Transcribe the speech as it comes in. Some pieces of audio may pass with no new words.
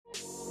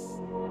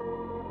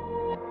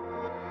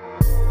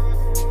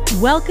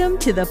Welcome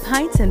to the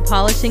Pints and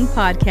Polishing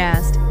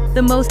Podcast,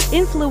 the most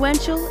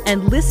influential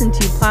and listened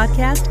to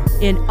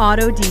podcast in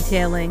auto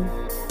detailing.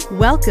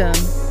 Welcome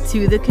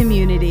to the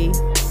community.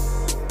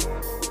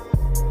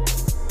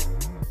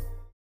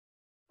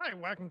 Hi,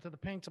 welcome to the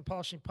Paints and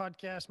Polishing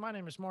Podcast. My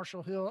name is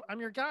Marshall Hill. I'm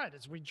your guide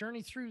as we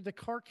journey through the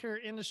car care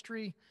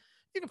industry.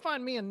 You can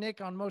find me and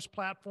Nick on most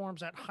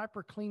platforms at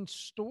HyperClean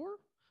Store.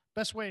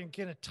 Best way to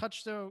get in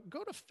touch, though,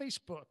 go to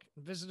Facebook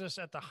and visit us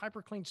at the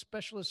HyperClean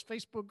Specialist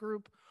Facebook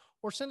group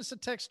or send us a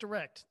text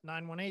direct,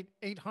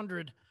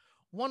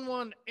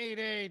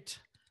 918-800-1188.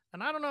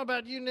 And I don't know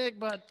about you, Nick,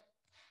 but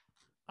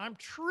I'm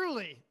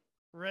truly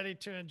ready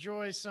to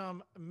enjoy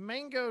some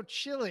mango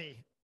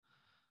chili,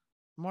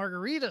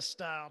 margarita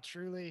style,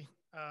 truly.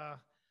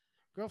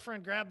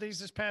 Girlfriend grabbed these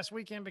this past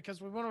weekend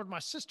because we went over to my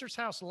sister's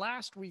house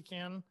last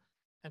weekend,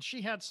 and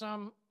she had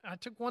some. I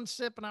took one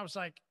sip, and I was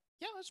like,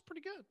 yeah, that's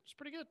pretty good. It's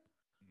pretty good.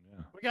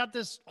 Yeah. We got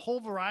this whole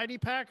variety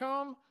pack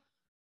home,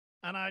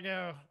 and I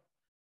go,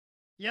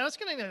 yeah, that's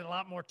going to need a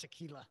lot more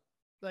tequila.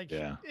 Like,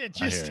 yeah,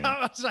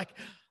 I was like,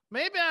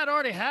 maybe I'd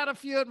already had a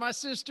few at my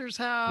sister's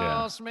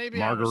house. Yeah. Maybe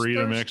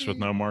margarita mix with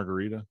no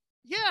margarita.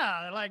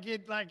 Yeah,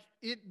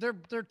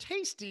 they're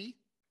tasty,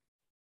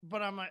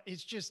 but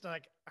it's just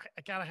like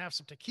I gotta have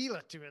some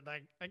tequila to it.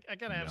 Like I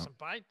gotta have some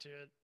bite to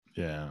it.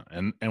 Yeah,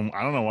 and I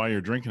don't know why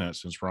you're drinking it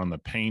since we're on the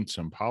Paints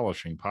and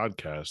Polishing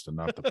podcast and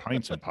not the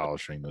Pints and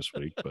Polishing this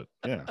week. But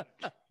yeah,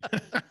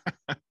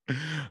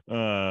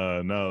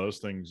 no, those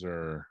things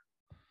are,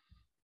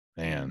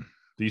 man.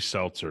 These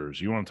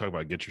seltzers. You want to talk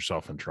about get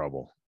yourself in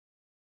trouble?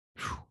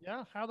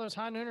 Yeah, how are those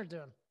High Nooners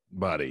doing,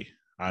 buddy?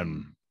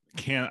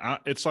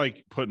 It's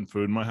like putting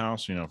food in my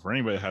house. You know, for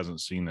anybody that hasn't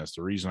seen this,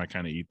 the reason I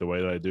kind of eat the way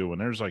that I do, when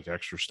there's like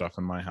extra stuff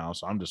in my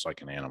house, I'm just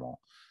like an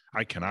animal.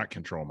 I cannot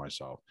control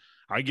myself.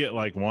 I get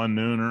like one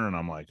nooner and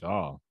I'm like,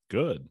 oh,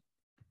 good.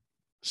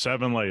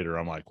 7 later,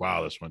 I'm like,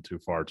 wow, this went too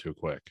far too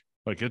quick.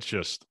 Like, it's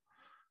just,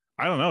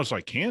 I don't know. It's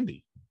like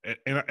candy.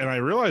 And I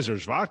realize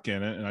there's vodka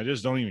in it and I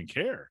just don't even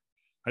care.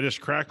 I just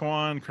crack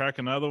one, crack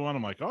another one.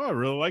 I'm like, oh, I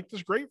really like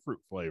this grapefruit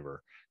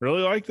flavor.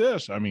 Really like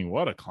this. I mean,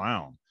 what a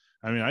clown.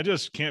 I mean, I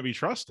just can't be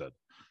trusted.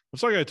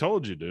 It's like I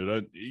told you,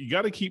 dude. You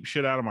got to keep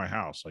shit out of my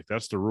house. Like,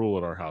 that's the rule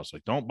at our house.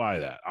 Like, don't buy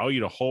that. I'll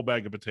eat a whole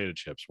bag of potato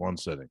chips one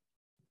sitting.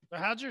 But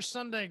how'd your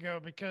Sunday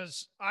go?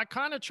 Because I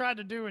kind of tried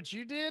to do what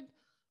you did.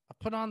 I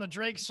put on the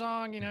Drake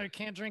song, you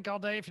can't drink all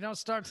day if you don't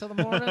start till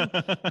the morning.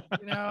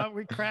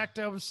 We cracked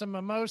open some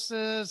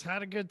mimosas,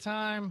 had a good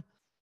time.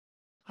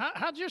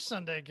 How'd your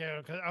Sunday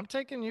go? Because I'm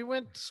taking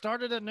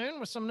started at noon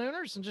with some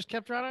nooners and just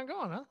kept right on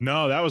going, huh?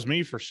 No, that was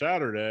me for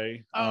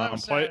Saturday. Oh, that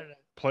was Saturday.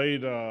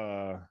 Played,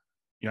 I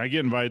get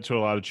invited to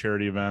a lot of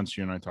charity events.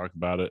 You and I talked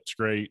about it. It's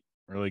great.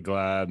 Really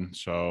glad.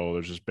 So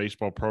there's this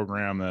baseball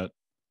program that,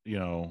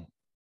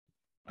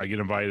 I get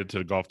invited to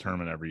the golf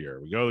tournament every year.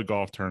 We go to the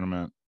golf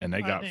tournament and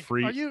they got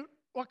free.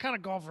 What kind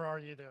of golfer are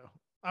you, though?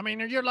 I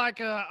mean, you're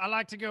like, I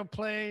like to go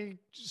play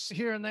just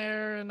here and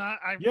there. And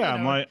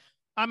I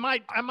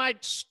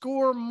might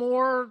score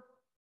more,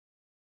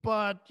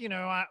 but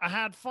I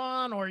had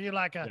fun. Or you're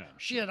like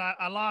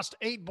I lost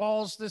 8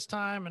 balls this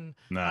time and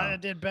I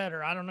did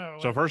better. I don't know.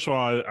 So first of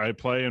all, I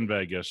play in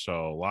Vegas,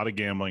 so a lot of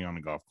gambling on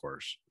the golf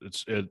course.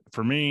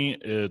 For me,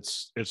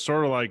 it's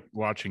sort of like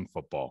watching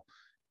football.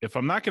 If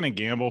I'm not going to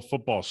gamble,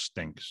 football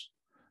stinks.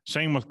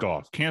 Same with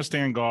golf. Can't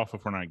stand golf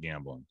if we're not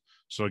gambling.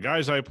 So the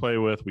guys I play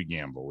with, we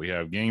gamble. We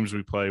have games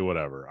we play,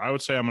 whatever. I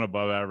would say I'm an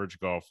above average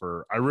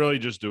golfer. I really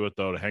just do it,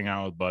 though, to hang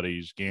out with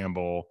buddies,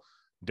 gamble,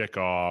 dick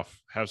off,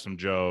 have some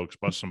jokes,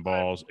 bust some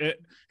balls. And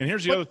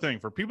here's the other thing.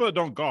 For people that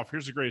don't golf,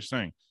 here's the greatest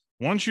thing.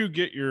 Once you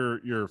get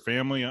your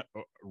family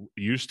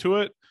used to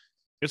it,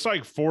 it's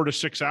like 4 to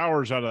 6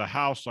 hours out of the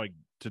house, like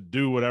to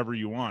do whatever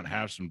you want.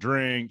 Have some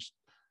drinks,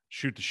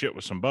 shoot the shit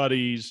with some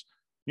buddies.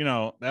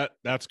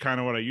 That's kind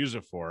of what I use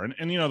it for. And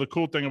the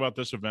cool thing about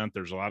this event,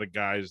 there's a lot of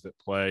guys that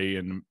play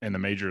in the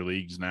major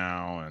leagues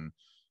now. And,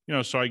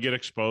 so I get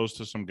exposed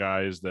to some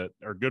guys that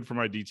are good for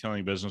my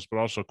detailing business, but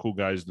also cool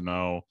guys to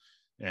know.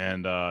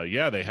 And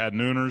they had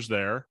nooners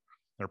there.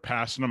 They're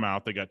passing them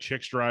out. They got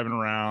chicks driving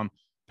around,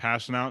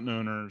 passing out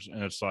nooners.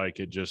 And it's like,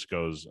 it just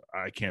goes,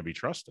 I can't be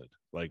trusted.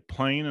 Like,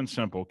 plain and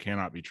simple,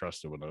 cannot be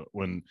trusted.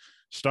 When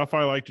stuff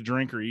I like to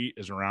drink or eat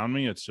is around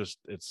me, it's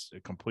a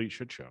complete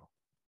shit show.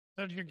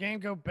 So did your game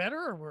go better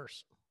or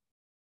worse?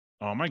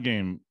 Oh, my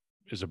game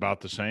is about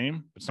the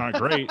same. It's not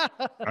great.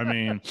 I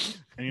mean,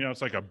 and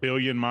it's like 1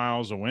 billion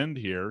miles of wind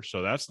here,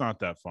 so that's not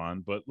that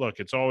fun. But look,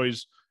 it's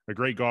always a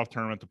great golf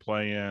tournament to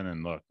play in.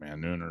 And look,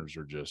 man, nooners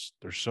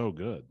they're so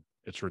good.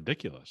 It's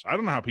ridiculous. I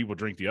don't know how people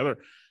drink the other.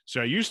 See,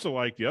 I used to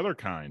like the other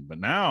kind, but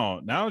now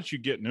that you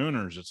get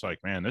nooners, it's like,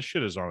 man, this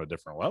shit is on a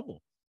different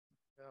level.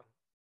 Yeah,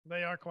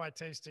 they are quite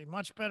tasty.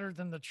 Much better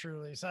than the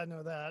Trulies. I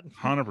know that.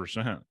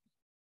 100%.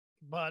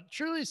 But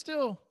Truly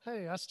still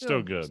good.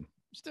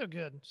 Still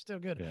good.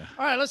 Yeah.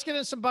 All right, let's get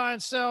in some buy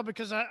and sell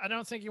because I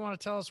don't think you want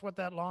to tell us what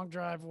that long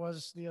drive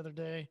was the other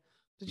day.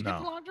 Did you get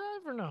the long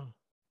drive or no?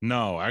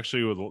 No,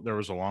 actually, there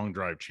was a long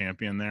drive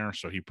champion there,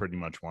 so he pretty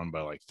much won by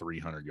like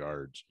 300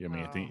 yards. I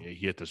mean, I think he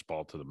hit this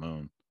ball to the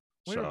moon.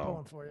 We were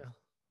pulling for you.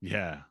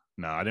 Yeah.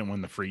 No, I didn't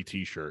win the free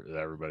t-shirt that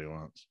everybody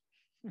wants.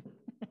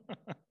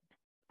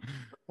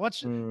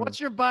 What's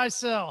your buy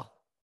sell?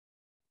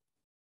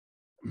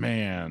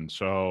 Man,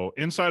 so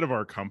inside of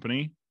our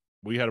company,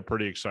 we had a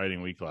pretty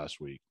exciting week last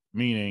week,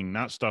 meaning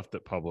not stuff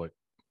that public,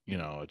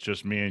 it's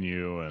just me and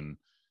you and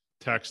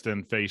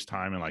texting,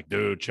 FaceTime, and like,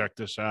 dude, check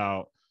this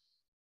out.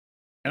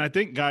 And I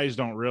think guys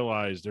don't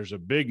realize there's a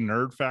big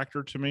nerd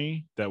factor to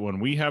me that when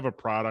we have a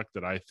product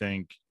that I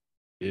think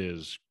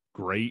is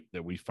great,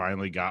 that we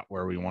finally got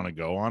where we want to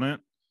go on it,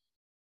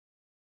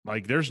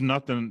 like there's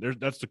nothing,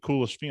 that's the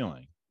coolest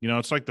feeling.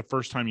 It's like the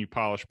first time you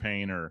polish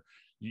paint or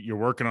you're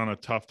working on a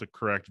tough to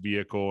correct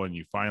vehicle and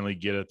you finally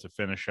get it to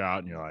finish out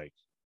and you're like,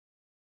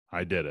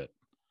 I did it.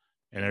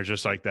 And there's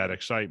just like that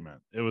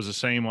excitement. It was the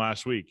same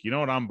last week. You know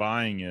what I'm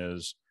buying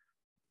is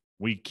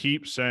we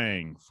keep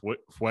saying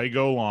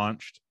Fuego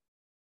launched.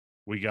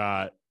 We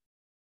got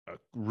a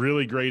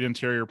really great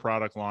interior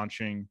product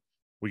launching.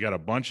 We got a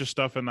bunch of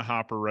stuff in the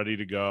hopper ready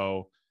to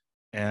go.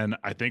 And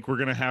I think we're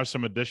going to have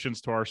some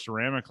additions to our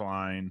ceramic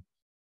line.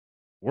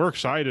 We're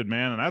excited,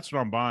 man. And that's what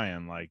I'm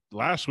buying. Like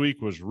last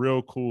week was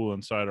real cool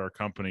inside our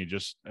company.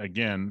 Just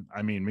again,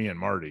 I mean, me and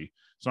Marty,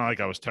 it's not like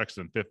I was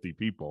texting 50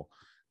 people.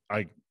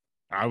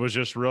 I was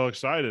just real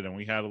excited. And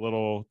we had a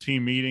little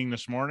team meeting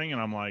this morning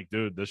and I'm like,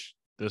 dude, this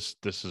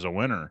is a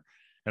winner.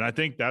 And I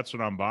think that's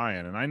what I'm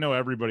buying. And I know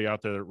everybody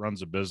out there that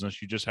runs a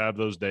business, you just have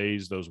those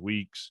days, those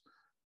weeks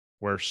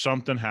where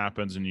something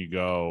happens and you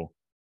go,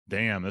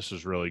 damn, this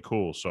is really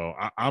cool. So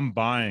I'm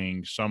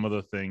buying some of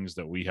the things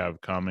that we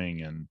have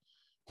coming, and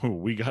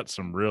we got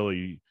some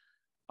really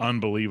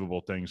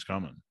unbelievable things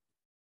coming.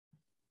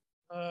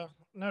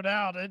 No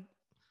doubt.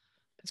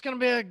 It's going to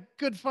be a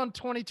good, fun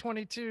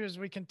 2022 as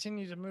we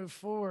continue to move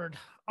forward.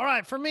 All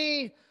right. For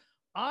me,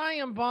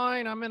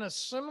 I'm in a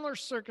similar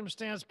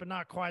circumstance, but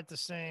not quite the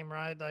same,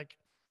 right? Like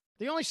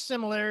the only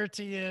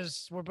similarity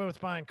is we're both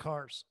buying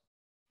cars,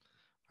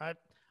 right?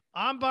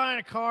 I'm buying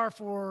a car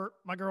for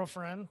my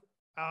girlfriend.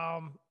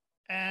 Well,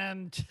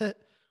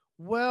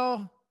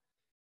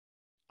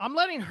 I'm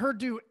letting her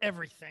do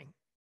everything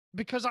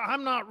because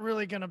I'm not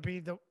really going to be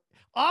the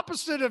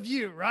opposite of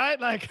you, right?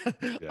 Like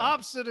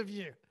opposite of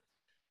you.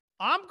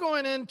 I'm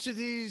going into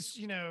these,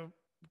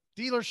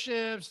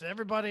 dealerships,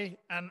 everybody,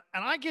 and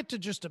I get to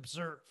just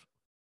observe.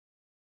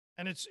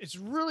 And it's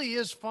really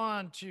is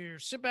fun to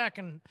sit back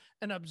and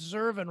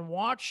observe and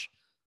watch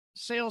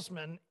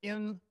salesmen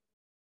in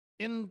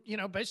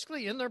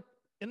basically in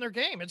their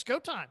game. It's go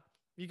time.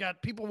 You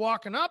got people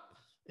walking up.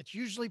 It's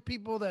usually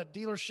people that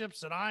dealerships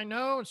that I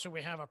know. And so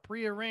we have a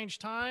prearranged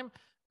time,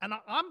 and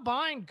I'm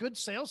buying good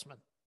salesmen.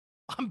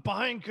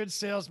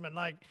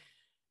 Like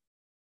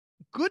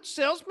good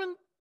salesmen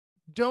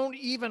don't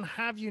even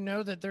have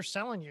that they're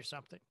selling you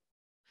something.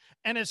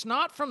 And it's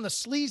not from the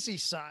sleazy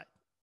side.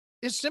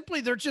 It's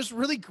simply they're just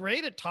really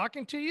great at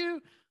talking to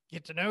you,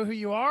 get to know who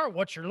you are,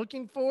 what you're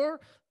looking for.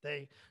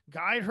 They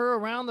guide her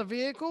around the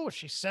vehicle. If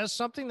she says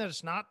something that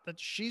it's not that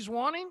she's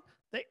wanting,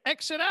 they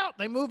exit out.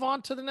 They move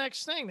on to the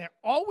next thing. They're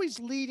always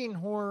leading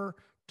her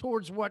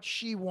towards what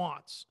she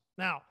wants.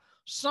 Now,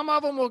 some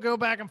of them will go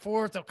back and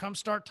forth. They'll come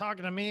start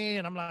talking to me,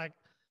 and I'm like,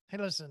 hey,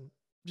 listen,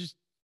 just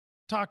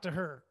talk to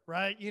her,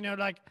 right?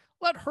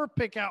 Let her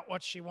pick out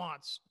what she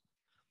wants.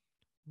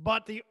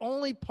 But the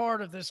only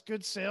part of this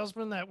good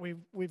salesman that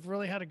we've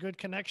really had a good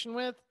connection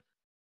with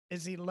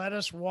is he let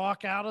us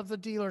walk out of the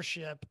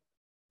dealership,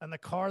 and the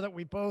car that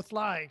we both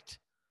liked,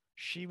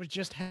 she was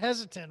just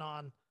hesitant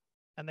on,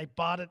 and they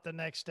bought it the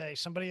next day.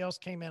 Somebody else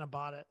came in and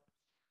bought it.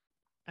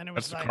 And it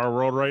was that's the car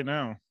world right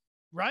now.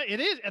 Right. It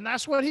is. And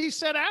that's what he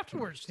said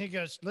afterwards. He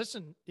goes,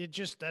 listen,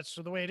 that's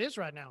the way it is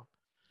right now.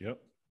 Yep.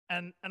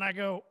 And I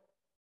go,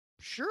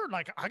 sure.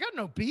 Like I got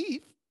no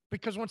beef.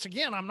 Because once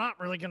again, I'm not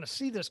really going to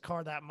see this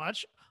car that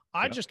much.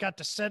 I just got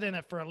to sit in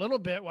it for a little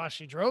bit while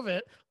she drove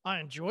it. I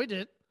enjoyed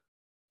it.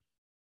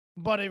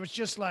 But it was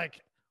just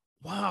like,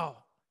 wow.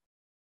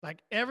 Like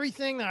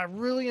everything that I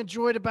really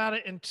enjoyed about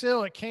it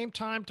until it came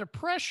time to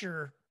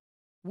pressure,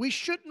 we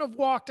shouldn't have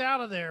walked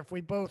out of there if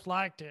we both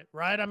liked it,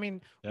 right? I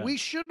mean, we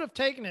should have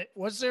taken it.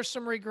 Was there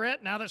some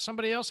regret now that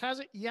somebody else has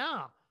it?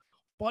 Yeah.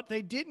 But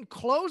they didn't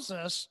close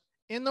us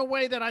in the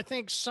way that I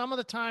think some of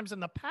the times in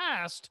the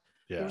past,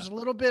 there was a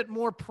little bit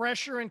more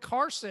pressure in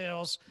car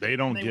sales. They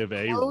don't give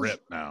a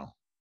rip now.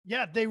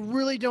 Yeah, they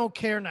really don't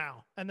care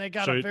now. And they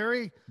got did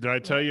I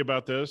tell you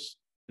about this?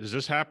 Is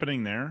this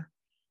happening there?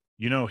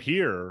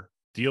 Here,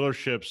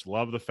 dealerships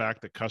love the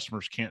fact that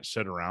customers can't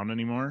sit around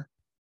anymore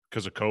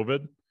because of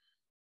COVID.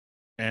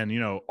 And,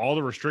 all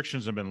the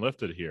restrictions have been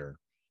lifted here.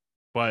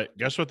 But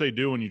guess what they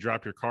do when you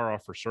drop your car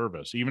off for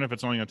service? Even if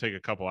it's only going to take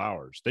a couple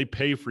hours, they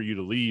pay for you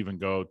to leave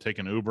and go take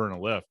an Uber and a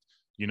Lyft.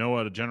 You know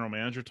what a general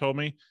manager told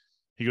me?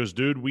 He goes,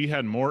 dude, we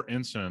had more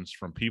incidents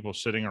from people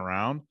sitting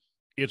around.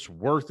 It's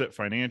worth it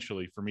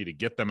financially for me to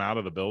get them out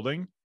of the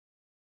building,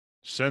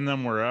 send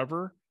them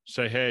wherever,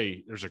 say,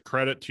 hey, there's a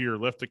credit to your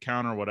Lyft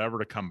account or whatever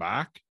to come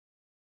back.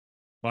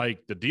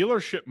 Like the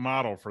dealership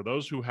model, for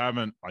those who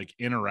haven't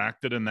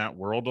interacted in that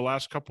world the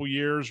last couple of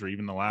years or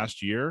even the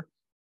last year,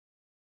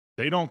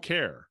 they don't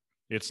care.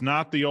 It's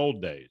not the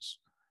old days.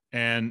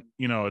 And,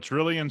 you know, it's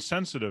really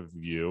insensitive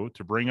of you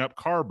to bring up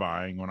car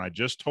buying when I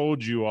just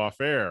told you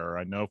off air,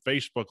 I know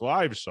Facebook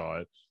Live saw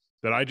it,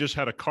 that I just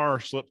had a car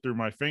slip through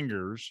my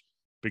fingers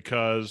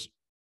because,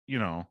 you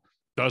know,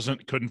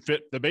 couldn't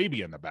fit the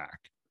baby in the back.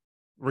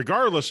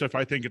 Regardless if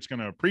I think it's going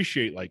to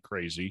appreciate like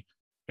crazy.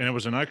 And it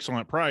was an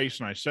excellent price.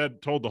 And I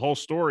told the whole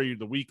story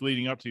the week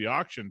leading up to the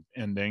auction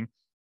ending.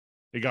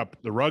 The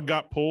rug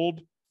got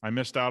pulled. I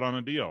missed out on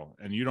a deal.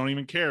 And you don't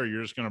even care.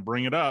 You're just going to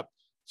bring it up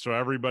so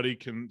everybody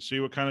can see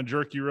what kind of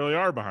jerk you really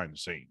are behind the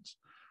scenes.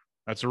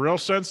 That's a real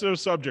sensitive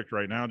subject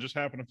right now. It just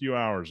happened a few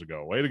hours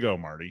ago. Way to go,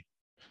 Marty.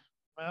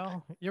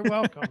 Well, you're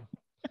welcome.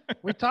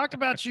 We talked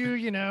about you,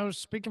 you know,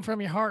 speaking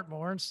from your heart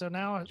more. And so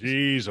now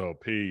Jeez, oh,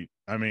 Pete.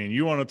 I mean,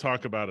 you want to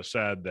talk about a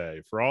sad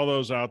day. For all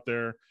those out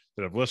there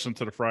that have listened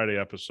to the Friday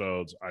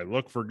episodes, I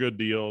look for good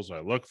deals. I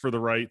look for the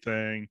right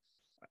thing.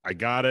 I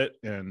got it,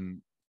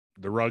 and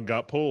the rug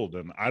got pulled,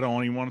 and I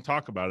don't even want to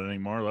talk about it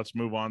anymore. Let's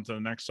move on to the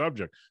next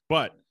subject.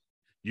 But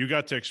you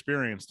got to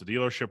experience the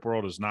dealership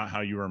world is not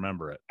how you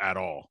remember it at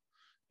all.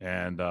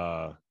 And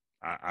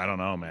I don't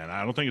know, man.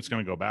 I don't think it's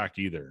going to go back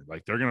either.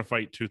 Like, they're going to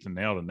fight tooth and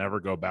nail to never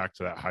go back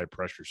to that high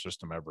pressure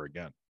system ever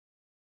again.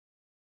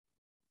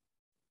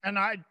 And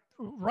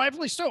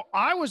rightfully so,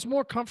 I was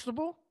more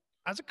comfortable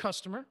as a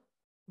customer,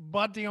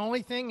 but the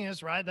only thing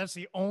is, right, that's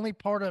the only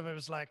part of it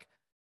was like,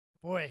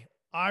 boy,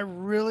 I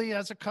really,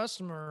 as a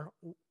customer,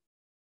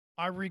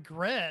 I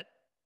regret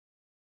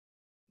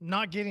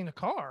not getting a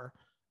car.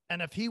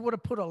 And if he would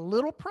have put a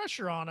little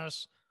pressure on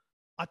us,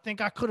 I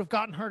think I could have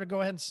gotten her to go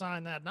ahead and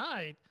sign that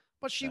night,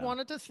 but she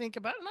wanted to think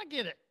about it, and I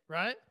get it.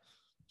 Right.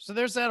 So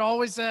there's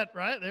always that,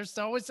 right. There's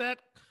always that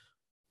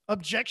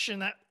objection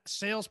that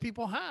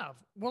salespeople have.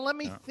 Well, let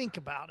me think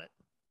about it.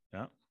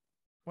 Yeah.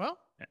 Well,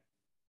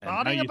 and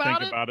how you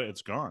think about it,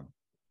 it's gone.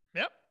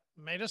 Yep.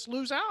 Made us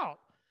lose out.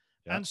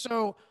 Yep. And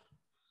so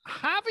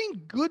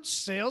having good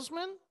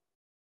salesmen,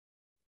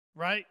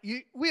 right?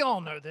 We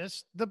all know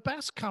this. The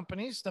best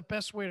companies, the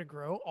best way to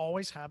grow,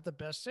 always have the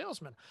best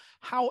salesmen.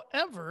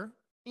 However,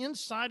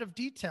 inside of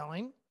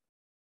detailing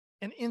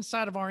and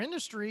inside of our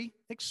industry,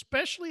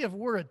 especially if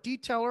we're a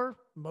detailer,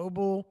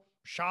 mobile,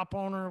 shop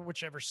owner,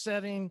 whichever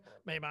setting,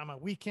 maybe I'm a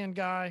weekend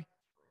guy,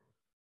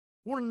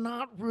 we're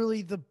not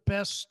really the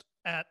best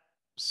at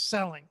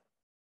selling,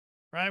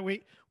 right?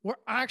 We're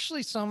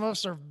actually, some of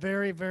us are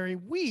very, very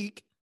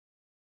weak,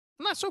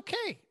 and that's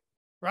okay,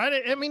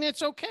 right? I mean,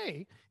 it's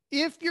okay.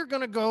 If you're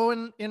going to go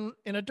in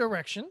a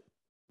direction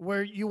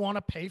where you want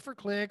to pay for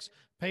clicks,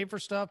 pay for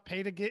stuff,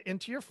 pay to get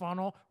into your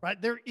funnel, right?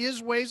 There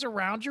is ways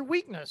around your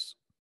weakness.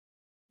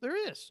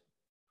 There is.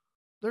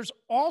 There's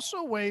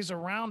also ways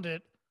around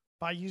it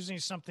by using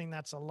something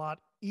that's a lot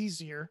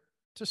easier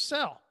to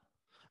sell.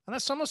 And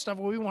that's some of the stuff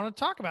we want to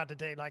talk about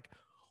today. Like,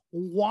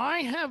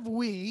 why have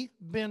we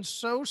been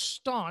so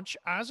staunch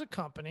as a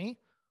company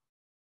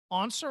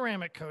on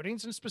ceramic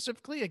coatings, and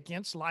specifically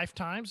against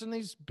lifetimes and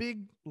these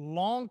big,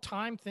 long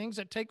time things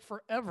that take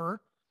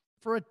forever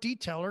for a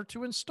detailer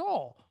to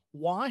install?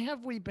 Why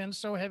have we been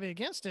so heavy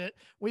against it?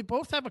 We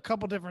both have a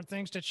couple different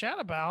things to chat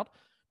about.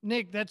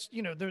 Nick, that's,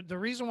 you know, the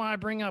reason why I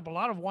bring up a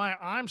lot of why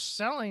I'm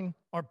selling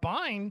or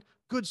buying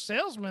good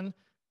salesmen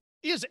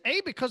is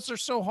because they're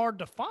so hard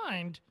to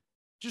find.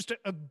 Just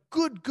a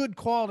good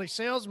quality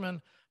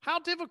salesman. How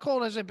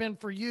difficult has it been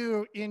for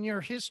you in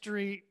your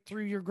history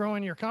through your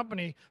growing your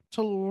company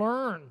to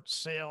learn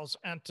sales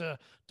and to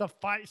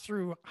fight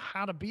through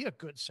how to be a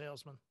good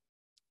salesman?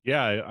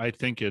 Yeah, I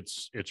think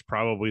it's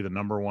probably the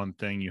number one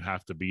thing you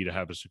have to be to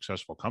have a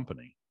successful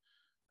company.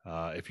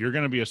 If you're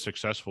going to be a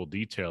successful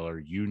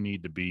detailer, you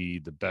need to be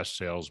the best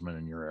salesman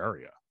in your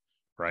area,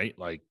 right?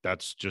 Like,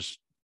 that's just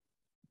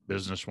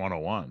business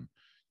 101.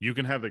 You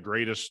can have the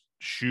greatest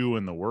shoe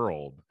in the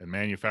world and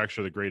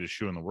manufacture the greatest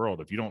shoe in the world.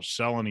 If you don't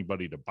sell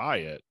anybody to buy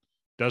it,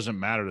 doesn't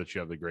matter that you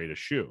have the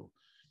greatest shoe.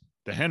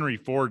 The Henry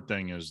Ford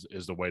thing is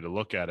the way to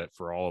look at it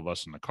for all of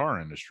us in the car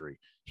industry.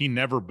 He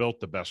never built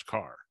the best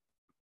car.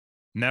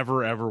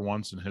 Never, ever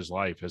once in his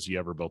life has he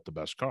ever built the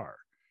best car.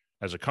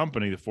 As a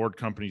company, the Ford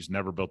company's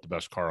never built the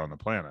best car on the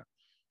planet.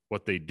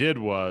 What they did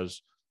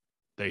was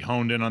they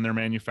honed in on their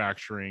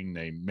manufacturing.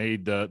 They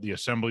made the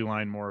assembly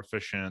line more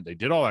efficient. They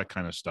did all that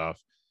kind of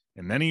stuff.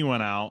 And then he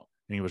went out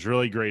and he was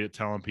really great at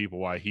telling people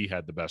why he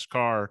had the best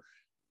car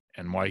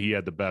and why he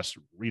had the best,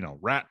 you know,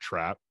 rat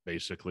trap,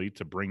 basically,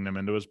 to bring them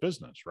into his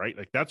business, right?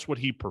 Like, that's what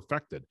he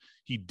perfected.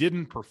 He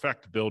didn't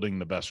perfect building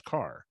the best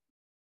car.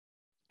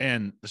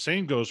 And the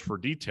same goes for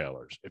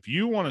detailers. If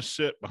you want to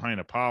sit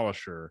behind a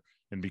polisher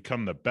and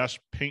become the best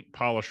paint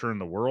polisher in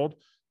the world,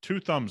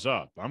 2 thumbs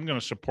up. I'm going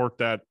to support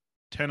that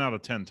 10 out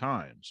of 10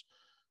 times.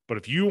 But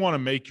if you want to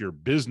make your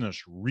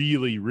business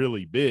really,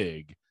 really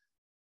big,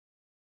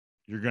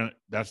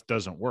 that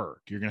doesn't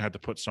work. You're going to have to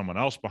put someone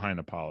else behind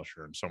a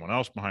polisher and someone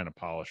else behind a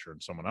polisher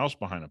and someone else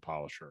behind a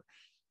polisher.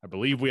 I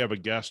believe we have a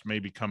guest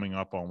maybe coming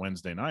up on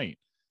Wednesday night.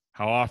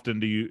 How often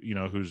do you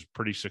know, who's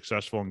pretty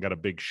successful and got a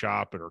big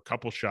shop or a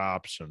couple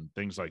shops and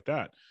things like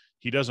that?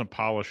 He doesn't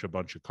polish a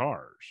bunch of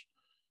cars.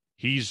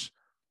 He's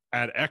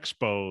at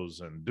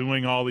expos and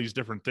doing all these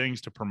different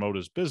things to promote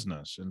his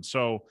business. And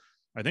so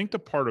I think the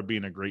part of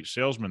being a great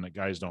salesman that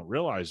guys don't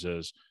realize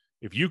is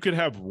if you could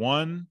have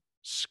one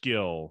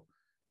skill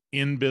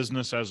in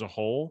business as a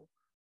whole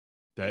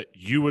that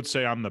you would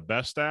say I'm the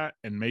best at,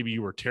 and maybe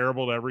you were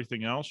terrible at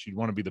everything else, you'd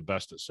want to be the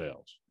best at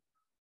sales.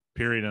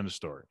 Period. End of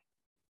story.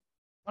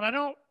 But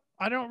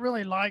I don't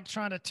really like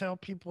trying to tell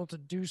people to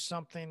do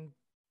something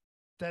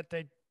that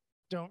they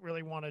don't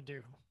really want to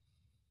do.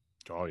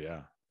 Oh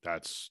yeah.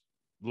 That's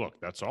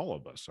all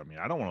of us. I mean,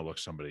 I don't want to look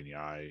somebody in the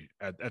eye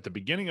at the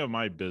beginning of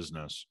my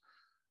business.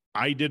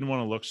 I didn't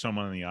want to look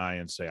someone in the eye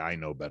and say, I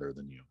know better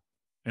than you.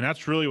 And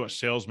that's really what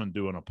salesmen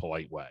do in a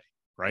polite way,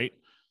 right?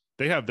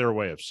 They have their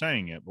way of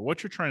saying it, but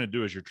what you're trying to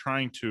do is you're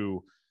trying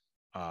to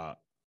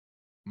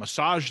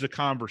massage the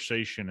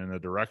conversation in the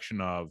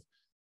direction of,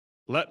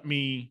 let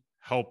me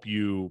help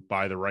you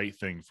buy the right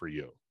thing for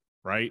you,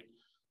 right?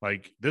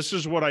 Like, this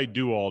is what I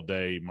do all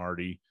day,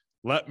 Marty.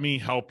 Let me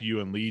help you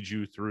and lead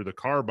you through the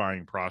car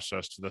buying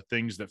process to the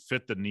things that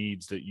fit the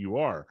needs that you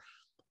are.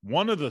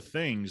 One of the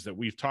things that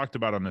we've talked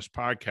about on this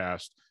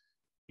podcast,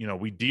 you know,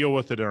 we deal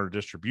with it in our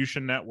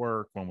distribution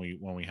network when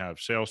we have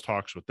sales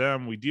talks with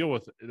them. We deal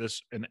with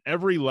this in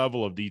every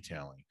level of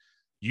detailing.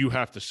 You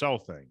have to sell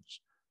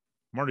things.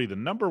 Marty, the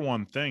number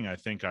one thing I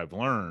think I've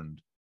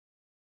learned,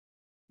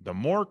 the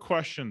more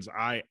questions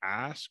I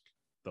ask,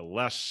 the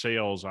less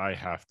sales I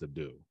have to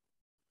do.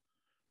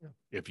 Yeah.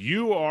 If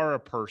you are a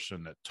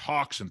person that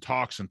talks and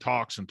talks and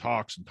talks and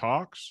talks and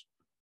talks,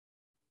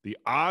 the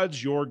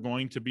odds you're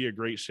going to be a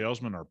great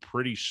salesman are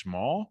pretty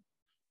small,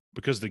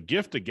 because the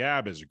gift of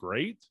gab is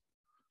great,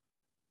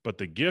 but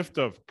the gift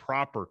of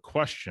proper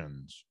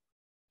questions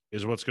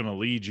is what's going to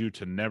lead you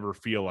to never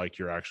feel like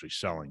you're actually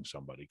selling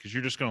somebody, because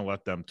you're just going to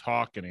let them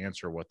talk and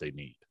answer what they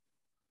need.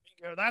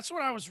 That's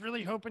what I was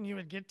really hoping you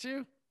would get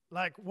to.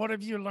 Like, what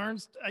have you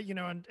learned,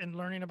 in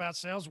learning about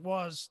sales,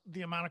 was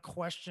the amount of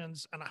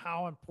questions and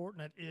how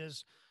important it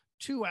is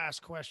to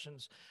ask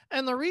questions.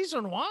 And the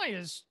reason why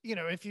is,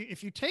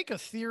 if you take a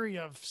theory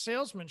of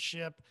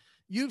salesmanship,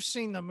 you've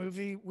seen the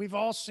movie,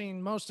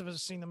 most of us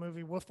have seen the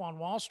movie Wolf on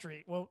Wall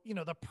Street. Well,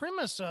 the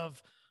premise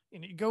of,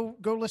 go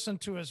listen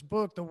to his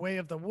book, The Way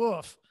of the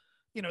Wolf.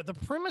 The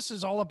premise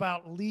is all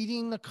about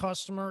leading the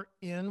customer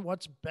in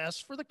what's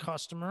best for the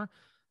customer.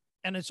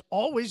 And it's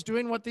always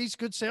doing what these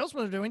good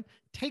salesmen are doing.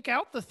 Take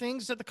out the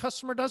things that the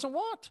customer doesn't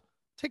want.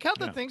 Take out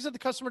the things that the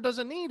customer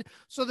doesn't need,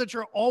 so that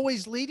you're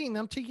always leading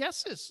them to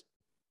yeses,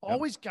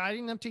 always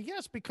guiding them to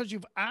yes, because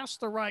you've asked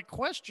the right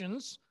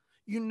questions.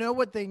 You know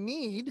what they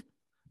need,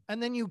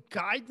 and then you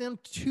guide them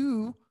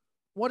to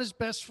what is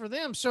best for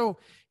them. So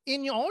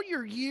in all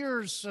your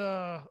years,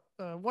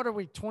 what are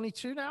we,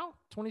 22 now?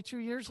 22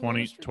 years?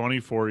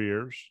 24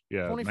 years.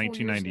 Yeah,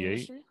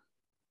 1998.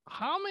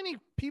 How many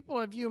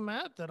people have you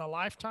met that a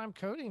lifetime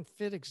coating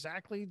fit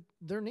exactly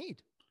their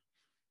need?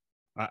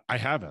 I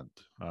haven't.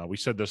 We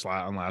said this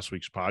on last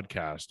week's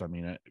podcast. I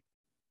mean,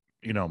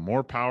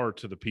 more power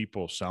to the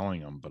people selling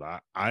them, but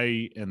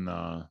I in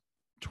the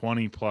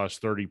 20 plus,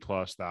 30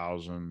 plus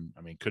thousand,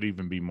 I mean, could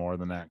even be more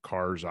than that,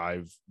 cars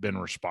I've been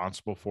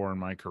responsible for in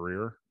my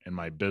career, in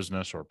my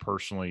business, or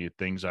personally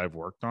things I've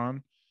worked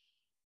on.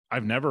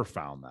 I've never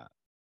found that.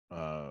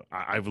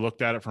 I've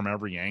looked at it from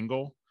every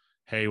angle.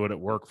 Hey, would it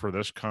work for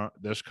this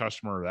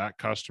customer or that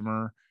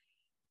customer?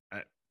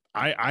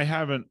 I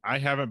haven't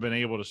been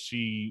able to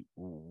see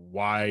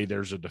why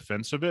there's a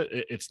defense of it.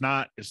 It's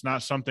not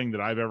something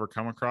that I've ever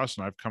come across,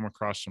 and I've come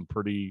across some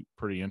pretty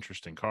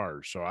interesting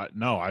cars. So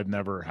I've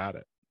never had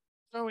it.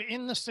 So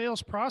in the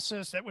sales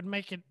process, that would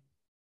make it,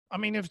 I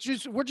mean,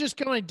 we're just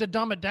going to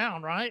dumb it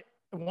down, right?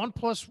 1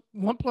 +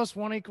 1 +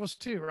 1 =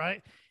 2,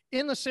 right?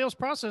 In the sales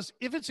process,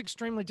 if it's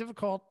extremely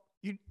difficult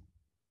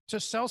to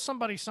sell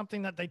somebody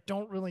something that they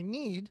don't really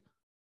need,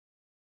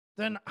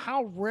 then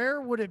how rare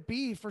would it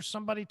be for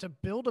somebody to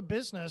build a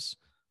business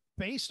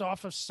based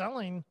off of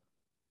selling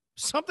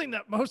something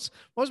that most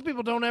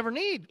people don't ever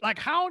need? Like,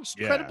 how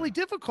incredibly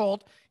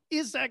difficult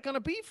is that going to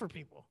be for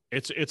people?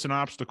 It's an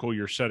obstacle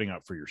you're setting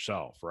up for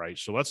yourself, right?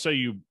 So let's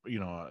say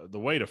the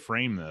way to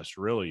frame this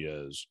really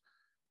is,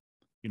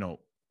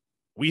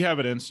 we have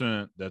an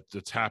incident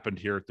that's happened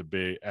here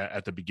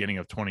at the beginning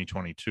of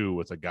 2022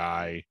 with a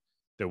guy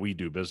that we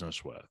do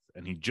business with,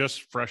 and he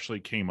just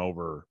freshly came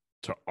over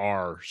to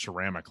our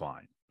ceramic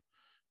line.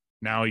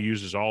 Now he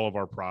uses all of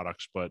our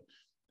products, but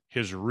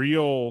his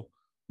real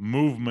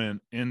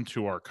movement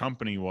into our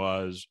company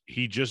was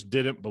he just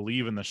didn't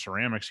believe in the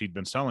ceramics he'd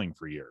been selling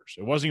for years.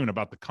 It wasn't even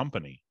about the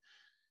company.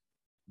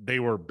 They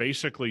were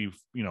basically,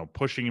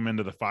 pushing him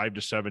into the 5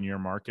 to 7 year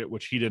market,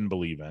 which he didn't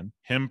believe in.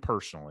 Him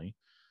personally,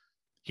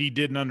 he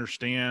didn't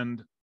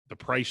understand the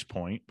price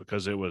point,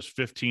 because it was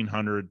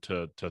 $1,500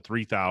 to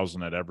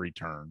 $3,000 at every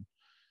turn.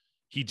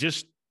 He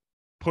just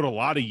put a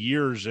lot of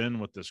years in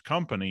with this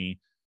company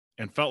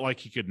and felt like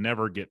he could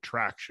never get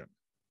traction.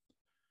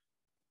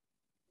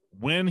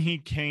 When he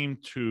came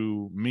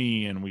to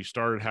me and we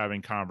started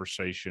having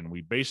conversation,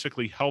 we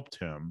basically helped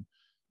him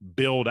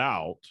build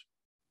out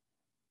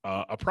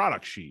a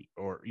product sheet,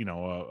 or,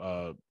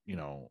 a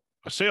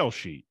sales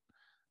sheet.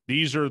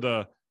 These are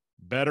the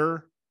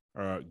better,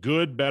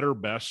 good, better,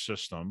 best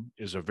system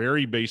is a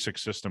very basic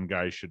system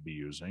guys should be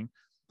using.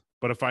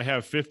 But if I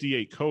have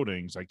 58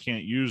 coatings, I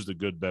can't use the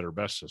good, better,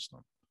 best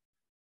system,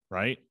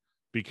 right?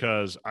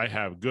 Because I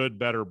have good,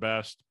 better,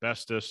 best,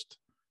 bestest,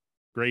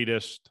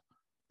 greatest,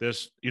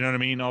 this, you know what I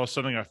mean? All of a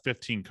sudden I got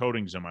 15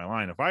 coatings in my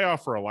line. If I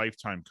offer a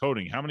lifetime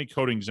coating, how many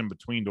coatings in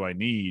between do I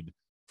need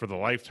for the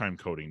lifetime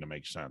coating to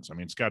make sense? I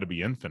mean, it's got to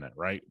be infinite,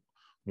 right?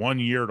 1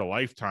 year to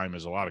lifetime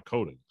is a lot of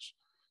coatings.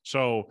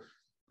 So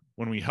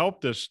when we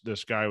help this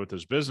guy with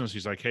his business,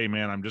 he's like, hey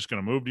man, I'm just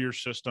going to move to your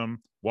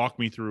system. Walk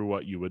me through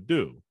what you would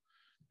do.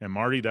 And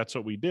Marty, that's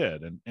what we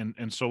did.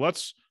 And so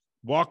let's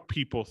walk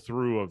people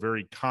through a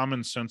very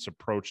common sense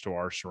approach to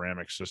our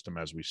ceramic system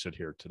as we sit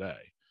here today.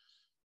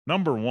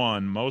 Number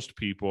one, most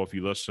people, if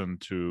you listen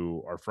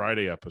to our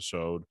Friday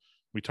episode,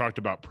 we talked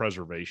about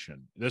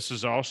preservation. This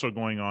is also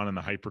going on in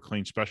the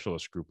HyperClean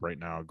Specialist group right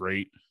now, a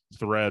great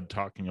thread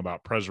talking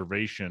about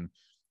preservation,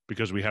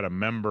 because we had a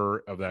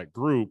member of that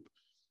group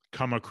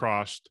come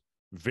across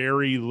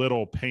very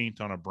little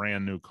paint on a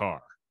brand new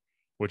car,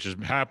 which is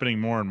happening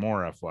more and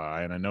more,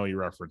 FYI. And I know he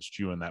referenced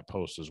you in that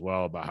post as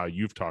well about how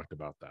you've talked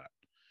about that.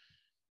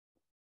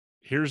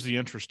 Here's the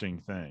interesting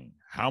thing.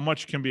 How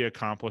much can be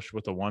accomplished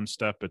with a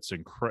one-step?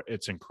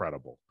 It's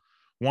incredible.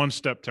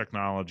 One-step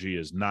technology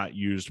is not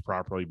used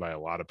properly by a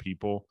lot of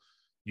people.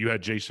 You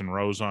had Jason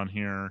Rose on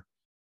here.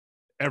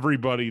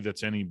 Everybody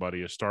that's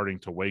anybody is starting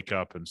to wake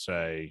up and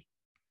say,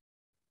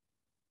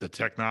 the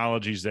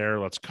technology's there.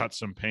 Let's cut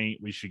some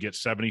paint. We should get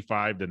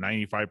 75 to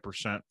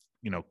 95%,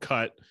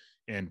 cut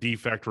and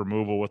defect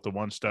removal with the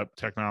one-step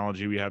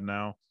technology we have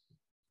now.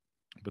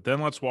 But then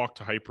let's walk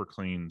to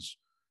HyperClean's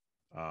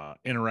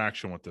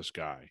interaction with this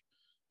guy.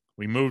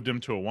 We moved him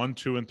to a 1,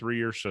 2, and 3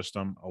 year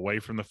system, away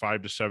from the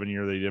 5 to 7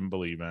 year they didn't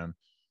believe in.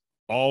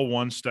 All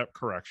one-step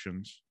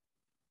corrections.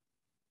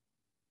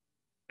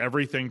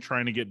 Everything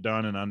trying to get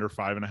done in under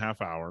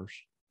 5.5 hours.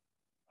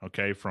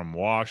 Okay, from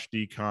wash,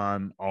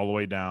 decon, all the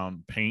way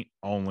down. Paint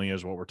only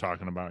is what we're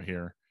talking about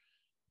here.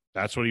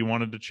 That's what he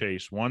wanted to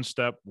chase. One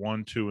step,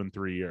 1, 2, and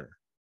 3 year.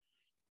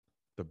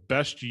 The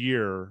best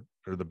year,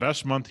 or the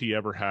best month he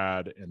ever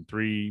had in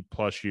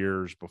 3+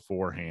 years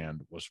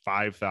beforehand, was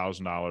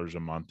 $5,000 a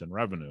month in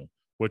revenue,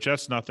 which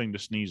that's nothing to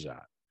sneeze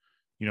at.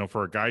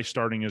 For a guy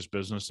starting his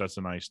business, that's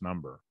a nice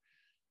number.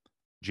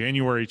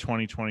 January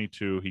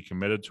 2022, he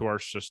committed to our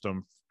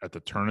system at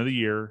the turn of the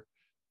year,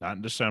 not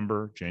in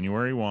December,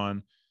 January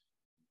 1.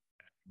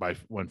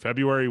 When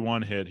February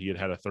 1 hit, he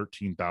had a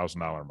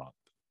 $13,000 month.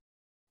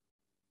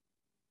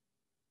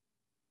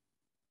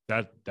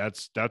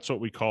 That's what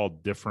we call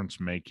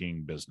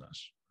difference-making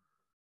business.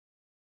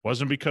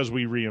 Wasn't because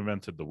we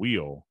reinvented the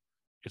wheel.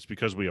 It's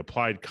because we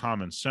applied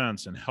common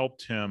sense and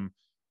helped him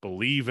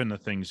believe in the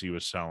things he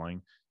was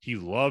selling. He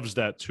loves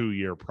that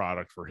 2-year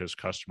product for his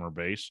customer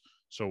base.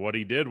 So what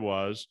he did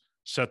was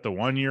set the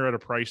 1 year at a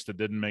price that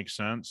didn't make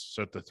sense,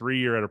 set the 3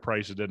 year at a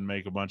price that didn't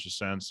make a bunch of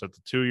sense, set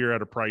the 2 year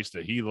at a price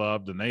that he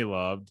loved and they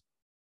loved.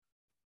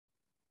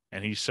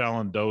 And he's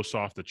selling dose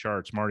off the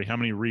charts. Marty, how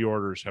many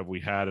reorders have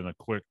we had in a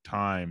quick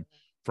time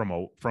from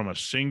a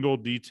single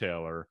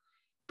detailer,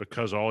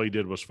 because all he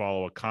did was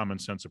follow a common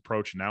sense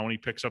approach? And now when he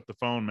picks up the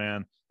phone,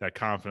 man, that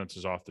confidence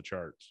is off the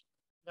charts.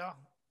 Yeah,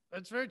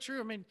 that's very true.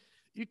 I mean,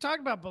 you talk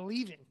about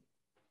believing.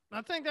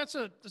 I think that's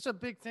a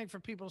big thing for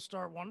people to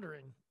start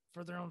wondering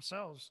for their own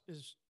selves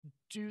is,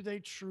 do they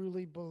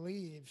truly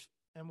believe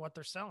in what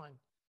they're selling?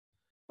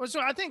 Well,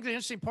 so I think the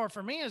interesting part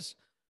for me is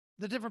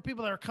the different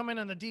people that are coming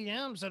in the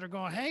DMs that are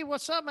going, hey,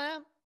 what's up,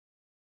 man?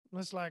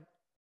 And it's like,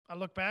 I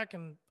look back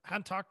and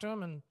hadn't talked to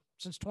them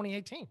since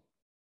 2018.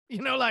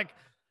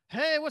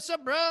 Hey, what's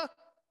up, bro?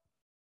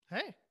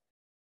 Hey,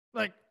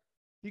 like,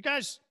 you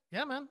guys,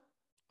 yeah, man.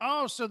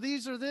 Oh, so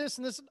these are this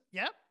and this.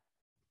 Yep.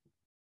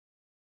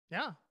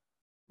 Yeah.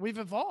 We've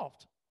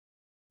evolved.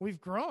 We've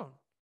grown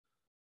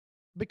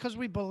because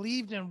we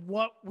believed in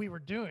what we were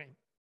doing.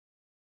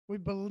 We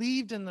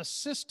believed in the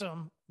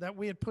system that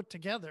we had put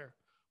together.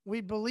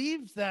 We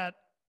believed that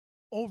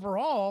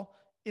overall,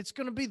 it's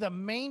going to be the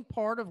main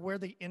part of where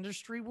the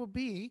industry will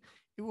be.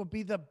 It will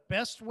be the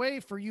best way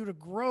for you to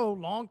grow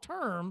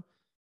long-term.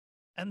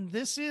 And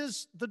this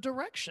is the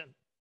direction.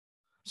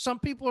 Some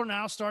people are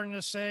now starting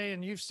to say,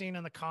 and you've seen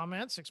in the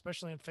comments,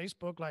 especially on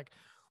Facebook, like,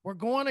 we're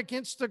going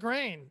against the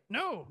grain.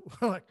 No,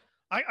 like,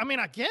 I mean,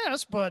 I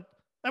guess, but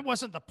that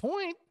wasn't the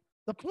point.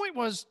 The point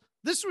was,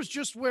 this was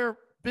just where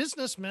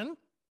businessmen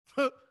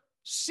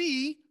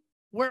see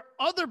where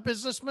other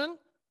businessmen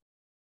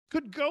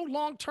could go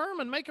long-term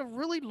and make a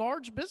really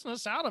large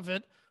business out of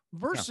it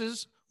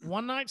versus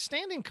one-night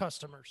standing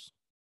customers.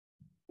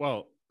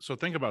 Well, so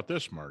think about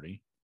this,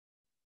 Marty.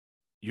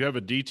 You have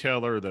a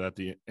detailer that at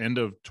the end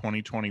of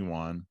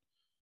 2021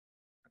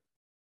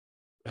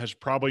 has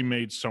probably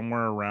made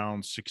somewhere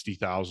around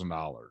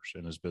 $60,000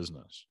 in his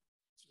business.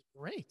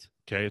 Great.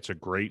 Okay. It's a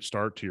great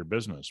start to your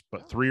business,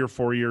 but 3 or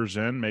 4 years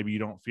in, maybe you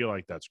don't feel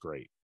like that's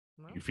great.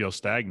 No. You feel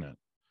stagnant.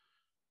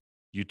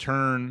 You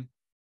turn,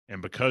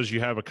 and because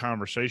you have a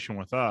conversation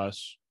with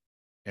us,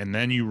 and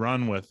then you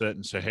run with it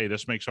and say, hey,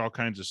 this makes all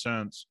kinds of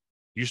sense.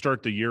 You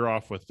start the year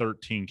off with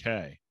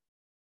 13K.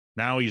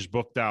 Now he's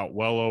booked out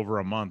well over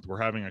a month.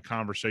 We're having a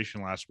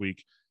conversation last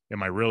week.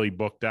 Am I really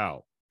booked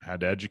out? I had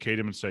to educate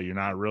him and say, you're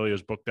not really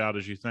as booked out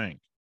as you think.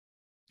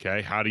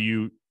 Okay. How do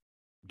you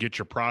get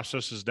your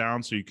processes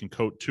down so you can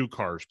coat 2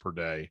 cars per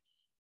day?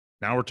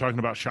 Now we're talking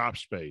about shop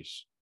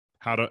space,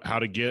 how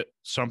to get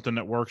something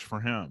that works for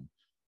him.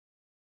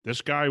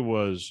 This guy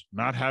was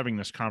not having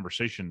this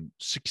conversation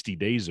 60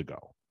 days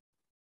ago.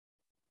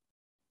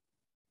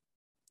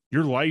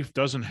 Your life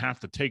doesn't have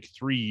to take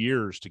 3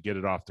 years to get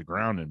it off the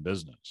ground in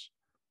business.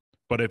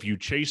 But if you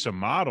chase a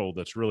model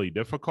that's really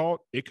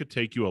difficult, it could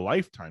take you a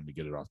lifetime to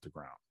get it off the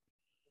ground.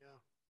 Yeah.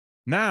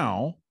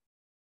 Now,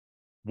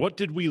 what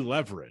did we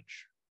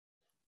leverage?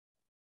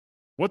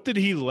 What did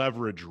he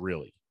leverage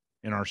really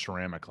in our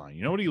ceramic line?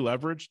 You know what he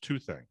leveraged? 2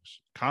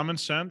 things. Common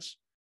sense.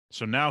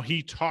 So now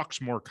he talks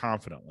more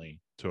confidently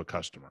to a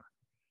customer.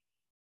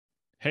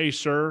 Hey,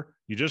 sir,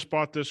 you just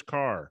bought this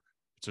car.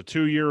 It's a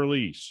 2-year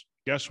lease.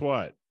 Guess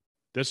what?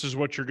 This is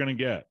what you're going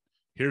to get.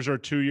 Here's our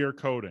 2-year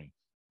coating.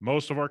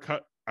 Most of our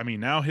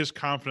now his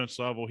confidence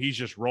level, he's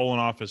just rolling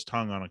off his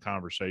tongue on a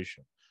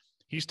conversation.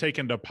 He's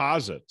taking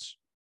deposits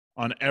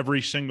on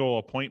every single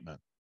appointment.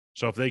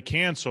 So if they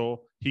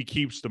cancel, he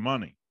keeps the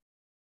money.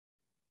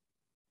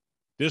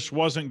 This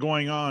wasn't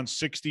going on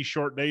 60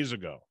 short days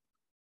ago.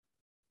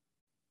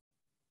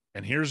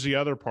 And here's the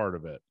other part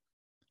of it.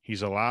 He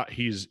has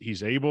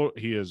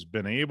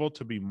been able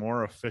to be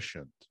more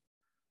efficient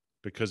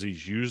because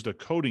he's used a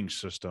coating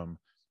system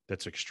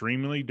that's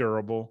extremely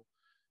durable,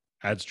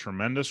 adds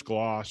tremendous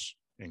gloss,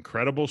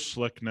 incredible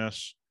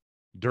slickness,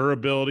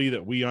 durability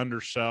that we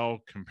undersell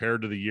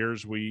compared to the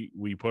years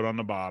we put on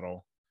the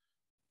bottle.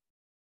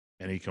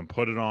 And he can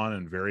put it on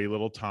in very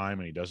little time,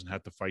 and he doesn't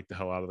have to fight the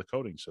hell out of the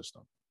coating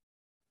system.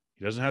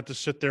 He doesn't have to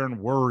sit there and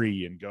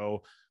worry and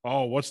go,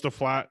 oh, what's the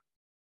flat?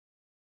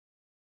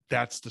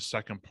 That's the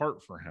second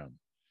part for him,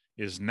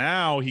 is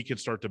now he can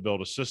start to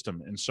build a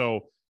system. And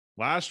so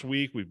last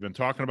week, we've been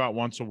talking about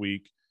once a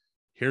week.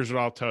 Here's what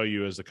I'll tell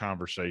you as the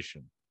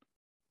conversation.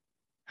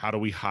 How do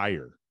we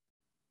hire?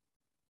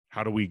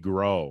 How do we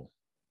grow?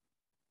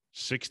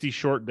 60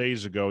 short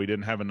days ago, he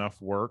didn't have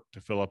enough work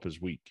to fill up his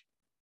week.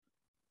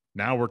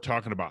 Now we're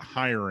talking about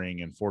hiring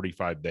in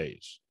 45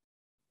 days.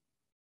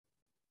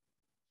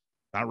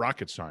 Not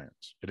rocket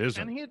science. It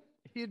isn't. And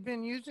he had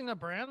been using a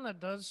brand that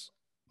does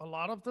a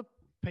lot of the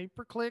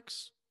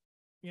pay-per-clicks.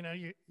 You know,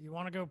 you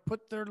want to go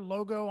put their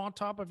logo on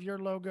top of your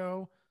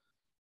logo.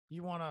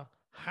 You want to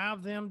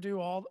have them do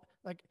all,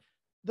 like,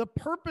 the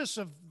purpose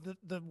of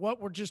the what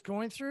we're just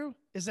going through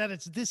is that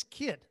it's this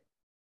kid,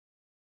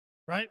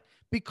 right?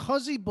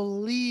 Because he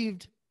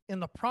believed in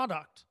the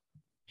product.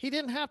 He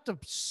didn't have to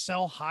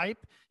sell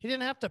hype. He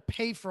didn't have to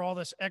pay for all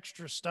this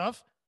extra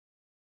stuff.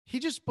 He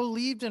just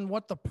believed in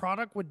what the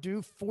product would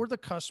do for the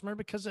customer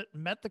because it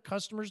met the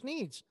customer's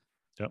needs.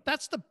 Yep.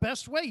 That's the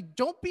best way.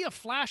 Don't be a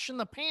flash in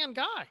the pan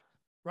guy,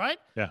 right?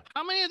 Yeah.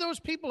 How many of those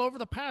people over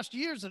the past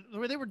years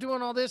where they were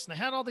doing all this and they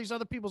had all these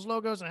other people's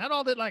logos and had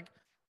all that, like,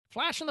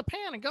 flash in the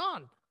pan and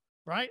gone,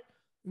 right?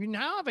 We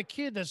now have a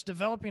kid that's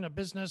developing a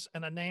business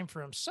and a name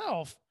for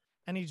himself,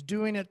 and he's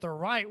doing it the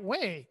right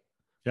way.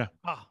 Yeah.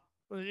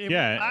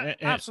 I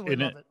absolutely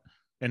love it.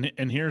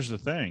 And here's the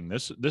thing.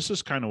 This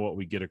is kind of what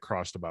we get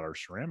across about our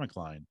ceramic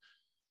line.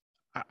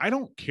 I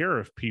don't care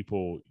if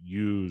people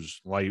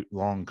use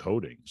long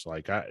coatings.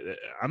 Like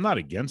I'm not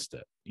against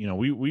it. You know,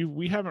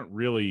 we haven't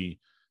really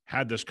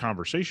had this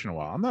conversation in a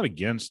while. I'm not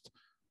against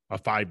a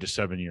 5 to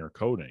 7 year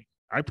coating.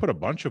 I put a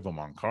bunch of them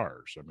on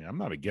cars. I mean, I'm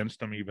not against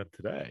them even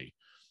today.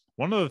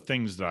 One of the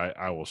things that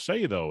I will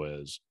say though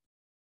is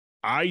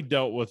I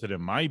dealt with it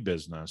in my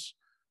business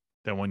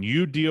that when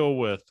you deal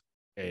with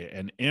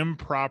an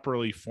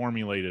improperly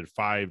formulated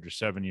 5 to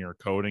 7 year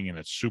coating and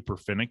it's super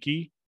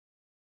finicky,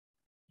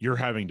 you're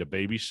having to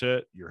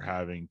babysit. You're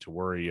having to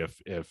worry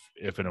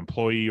if an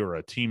employee or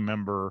a team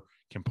member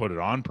can put it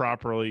on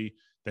properly.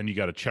 Then you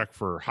got to check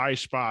for high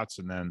spots.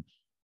 And then,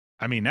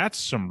 I mean,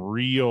 that's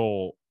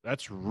real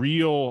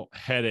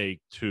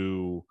headache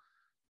to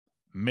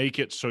make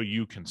it so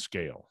you can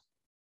scale.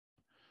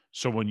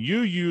 So when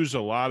you use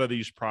a lot of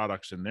these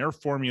products and they're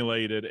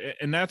formulated,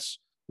 and that's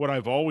what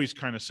I've always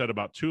kind of said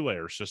about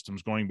 2-layer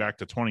systems going back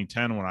to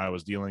 2010 when I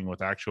was dealing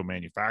with actual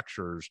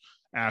manufacturers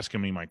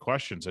asking me my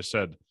questions. I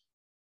said,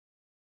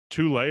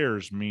 2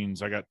 layers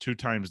means I got 2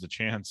 times the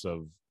chance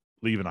of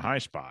leaving a high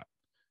spot.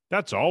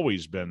 That's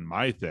always been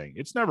my thing.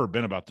 It's never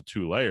been about the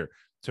 2-layer.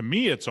 To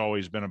me, it's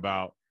always been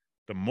about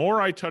the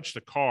more I touch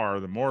the car,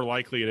 the more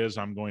likely it is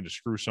I'm going to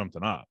screw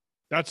something up.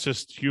 That's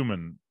just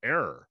human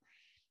error.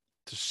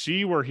 To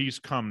see where he's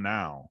come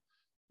now,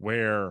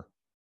 where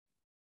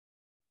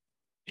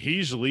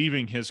he's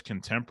leaving his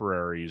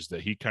contemporaries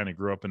that he kind of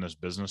grew up in this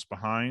business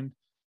behind,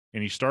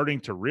 and he's starting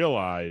to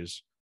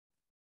realize,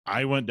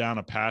 I went down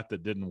a path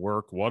that didn't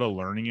work. What a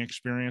learning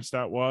experience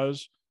that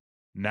was.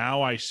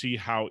 Now I see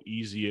how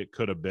easy it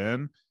could have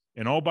been.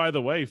 And oh, by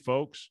the way,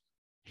 folks,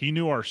 he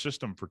knew our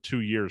system for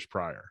 2 years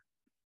prior.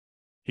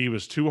 He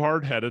was too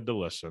hard-headed to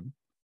listen.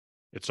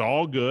 It's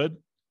all good.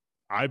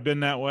 I've been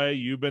that way.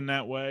 You've been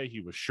that way.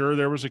 He was sure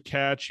there was a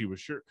catch. He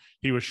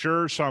was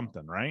sure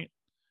something, right?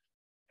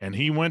 And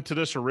he went to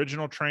this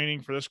original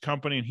training for this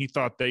company and he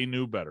thought they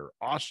knew better.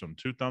 Awesome.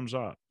 2 thumbs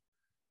up.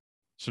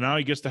 So now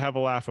he gets to have a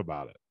laugh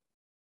about it.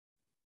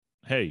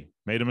 Hey,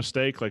 made a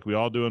mistake like we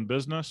all do in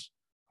business.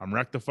 I'm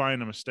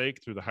rectifying a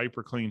mistake through the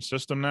HyperClean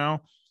system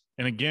now.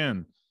 And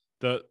again,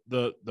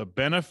 the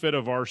benefit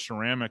of our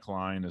ceramic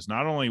line is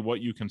not only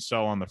what you can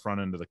sell on the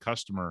front end of the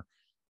customer,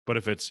 but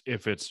if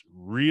it's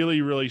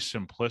really, really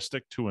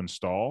simplistic to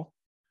install,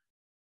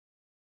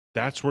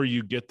 that's where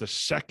you get the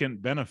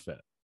second benefit.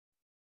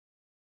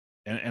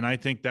 And I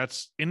think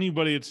that's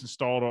anybody that's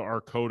installed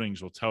our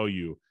coatings will tell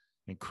you,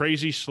 in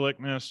crazy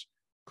slickness,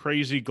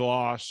 crazy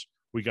gloss,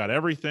 we got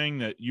everything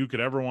that you could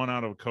ever want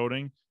out of a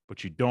coating,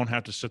 but you don't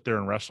have to sit there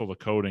and wrestle the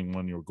coating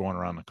when you're going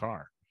around the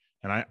car.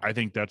 And I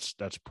think that's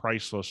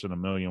priceless in a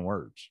million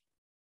words.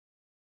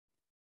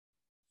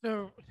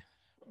 So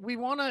we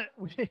want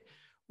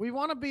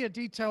to be a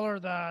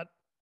detailer that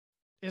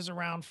is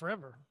around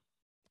forever,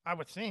 I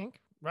would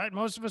think, right?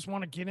 Most of us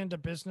want to get into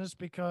business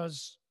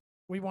because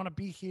we want to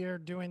be here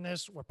doing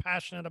this. We're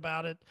passionate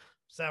about it.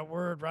 It's that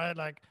word, right?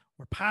 Like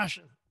we're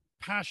passionate,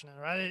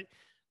 right?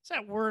 It's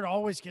that word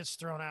always gets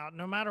thrown out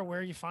no matter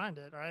where you find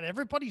it, right?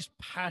 Everybody's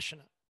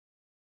passionate.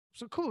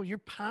 So cool. You're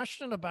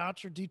passionate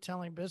about your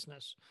detailing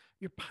business.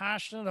 You're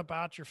passionate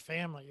about your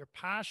family. You're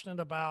passionate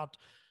about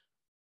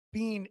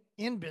being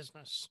in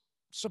business,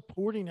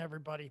 supporting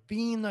everybody,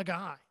 being the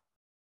guy.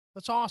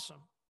 That's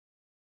awesome.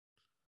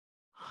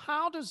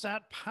 How does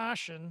that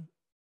passion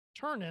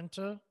turn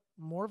into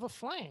more of a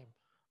flame,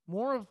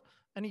 more of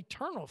an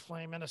eternal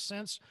flame in a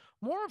sense,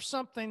 more of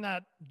something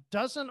that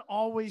doesn't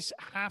always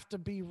have to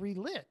be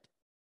relit?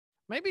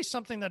 Maybe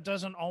something that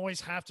doesn't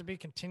always have to be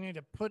continuing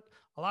to put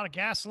a lot of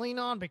gasoline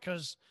on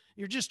because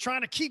you're just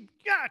trying to keep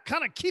it. I got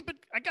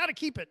to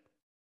keep it.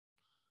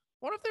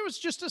 What if there was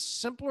just a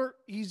simpler,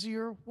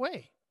 easier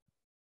way?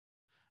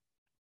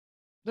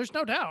 There's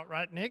no doubt,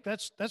 right, Nick?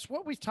 That's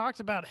what we've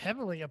talked about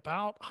heavily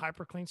about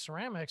HyperClean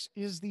ceramics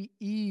is the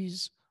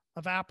ease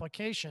of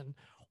application.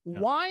 Yeah.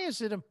 Why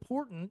is it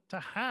important to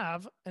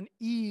have an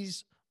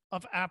ease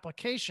of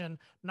application,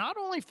 not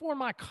only for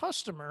my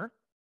customer,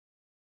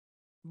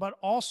 but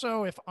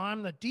also if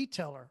I'm the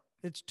detailer?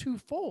 It's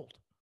twofold.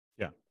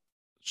 Yeah.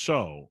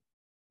 So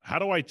how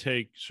do I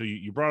take, so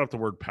you brought up the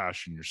word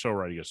passion. You're so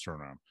right, to get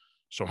turned around.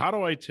 So how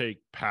do I take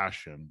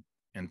passion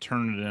and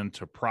turn it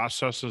into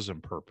processes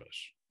and purpose?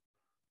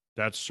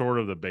 That's sort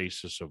of the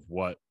basis of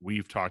what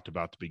we've talked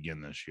about to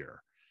begin this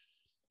year.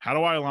 How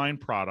do I align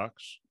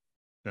products,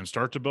 then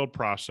start to build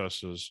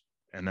processes,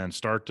 and then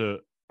start to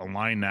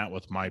align that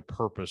with my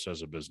purpose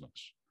as a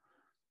business?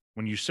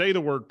 When you say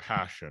the word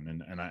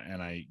passion, and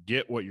I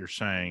get what you're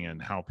saying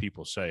and how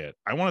people say it,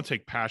 I want to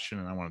take passion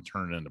and I want to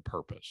turn it into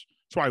purpose.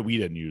 That's why we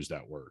didn't use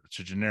that word. It's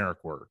a generic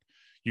word.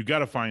 You got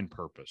to find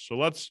purpose.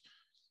 So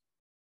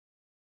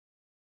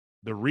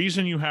the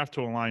reason you have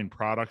to align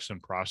products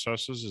and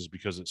processes is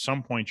because at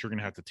some point you're going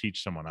to have to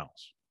teach someone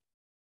else,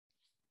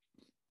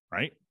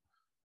 right?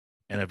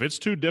 And if it's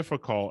too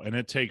difficult and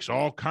it takes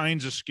all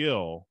kinds of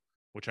skill,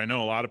 which I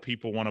know a lot of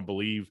people want to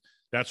believe,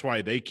 that's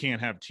why they can't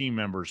have team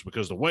members,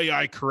 because the way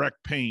I correct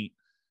paint,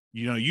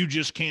 you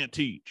just can't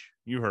teach.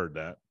 You heard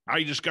that.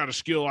 I just got a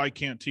skill I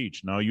can't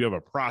teach. No, you have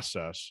a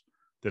process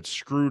that's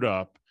screwed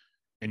up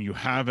and you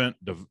haven't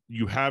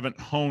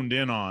honed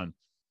in on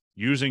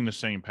using the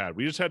same pad.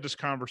 We just had this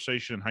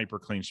conversation in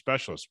HyperClean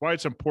Specialists, why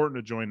it's important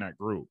to join that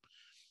group,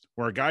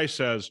 where a guy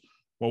says,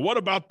 well, what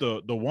about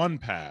the one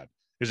pad?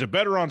 Is it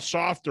better on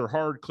soft or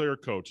hard clear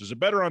coats? Is it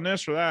better on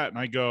this or that? And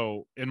I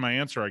go, in my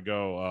answer,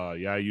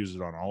 yeah, I use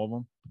it on all of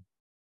them.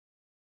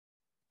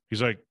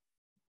 He's like,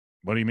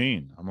 what do you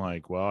mean? I'm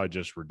like, well, I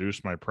just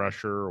reduce my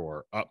pressure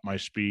or up my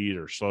speed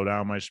or slow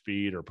down my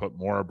speed or put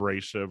more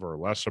abrasive or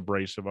less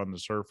abrasive on the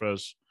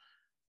surface.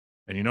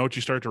 And you know what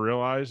you start to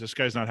realize? This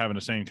guy's not having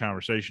the same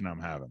conversation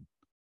I'm having.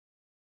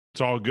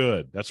 It's all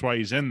good. That's why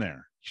he's in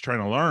there. He's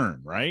trying to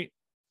learn, right?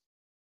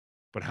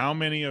 But how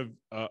many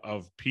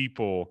of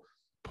people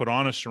put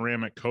on a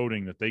ceramic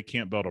coating that they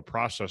can't build a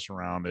process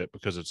around it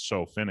because it's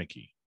so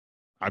finicky?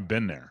 I've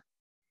been there,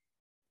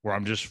 where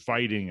I'm just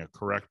fighting a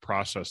correct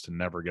process to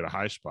never get a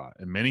high spot.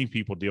 And many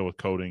people deal with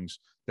coatings.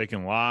 They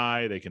can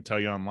lie. They can tell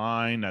you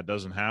online that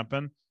doesn't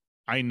happen.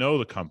 I know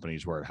the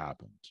companies where it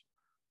happens,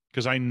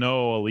 because I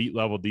know elite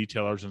level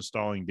detailers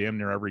installing damn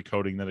near every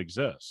coating that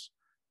exists.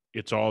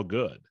 It's all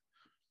good.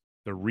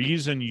 The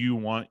reason you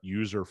want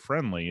user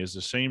friendly is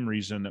the same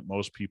reason that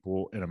most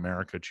people in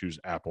America choose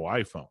Apple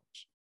iPhones.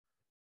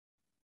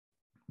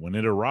 When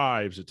it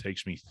arrives, it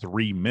takes me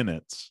 3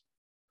 minutes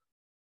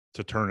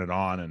to turn it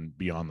on and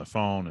be on the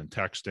phone and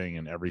texting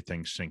and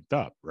everything synced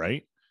up,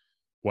 right?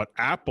 What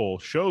Apple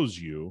shows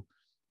you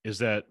is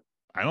that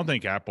I don't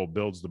think Apple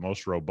builds the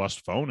most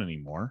robust phone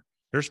anymore.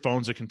 There's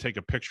phones that can take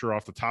a picture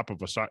off the top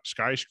of a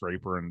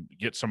skyscraper and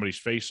get somebody's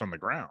face on the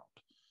ground.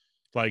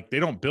 Like, they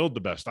don't build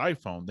the best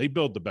iPhone. They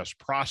build the best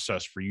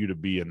process for you to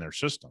be in their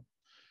system.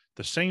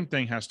 The same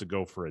thing has to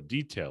go for a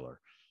detailer.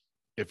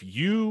 If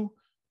you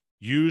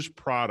use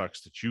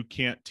products that you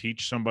can't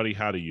teach somebody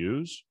how to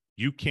use,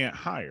 you can't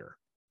hire.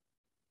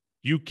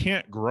 You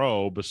can't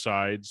grow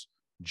besides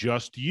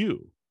just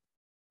you,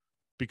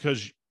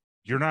 because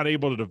you're not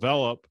able to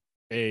develop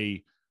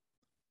a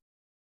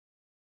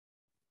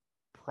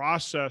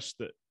process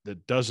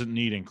that doesn't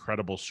need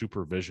incredible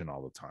supervision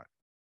all the time.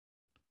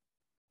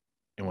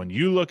 And when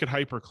you look at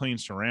HyperClean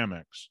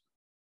Ceramics,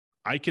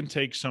 I can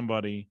take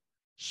somebody,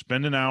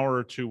 spend an hour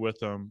or two with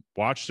them,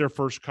 watch their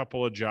first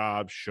couple of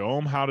jobs, show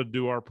them how to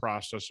do our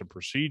process and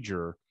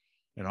procedure,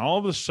 and all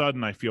of a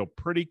sudden I feel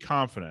pretty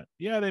confident.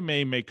 Yeah, they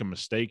may make a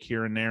mistake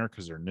here and there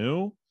because they're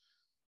new,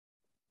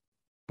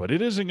 but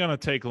it isn't going to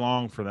take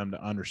long for them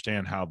to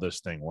understand how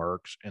this thing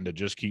works and to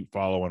just keep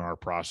following our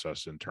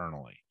process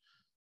internally.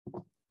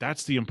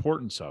 That's the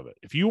importance of it.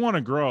 If you want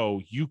to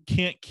grow, you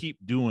can't keep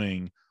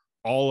doing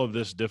all of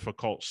this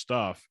difficult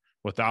stuff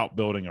without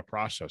building a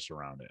process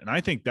around it. And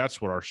I think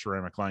that's what our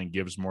ceramic line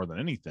gives more than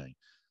anything.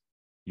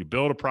 You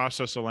build a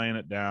process of laying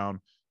it down.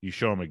 You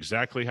show them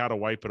exactly how to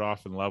wipe it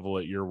off and level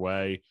it your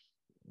way.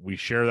 We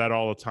share that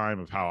all the time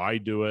of how I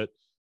do it.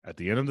 At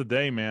the end of the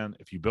day, man,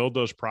 if you build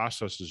those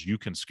processes, you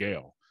can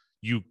scale.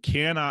 You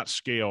cannot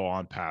scale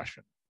on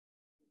passion.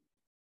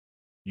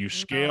 You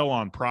scale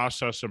on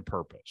process and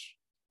purpose.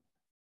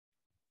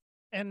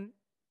 And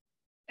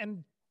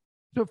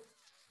to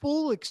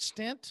full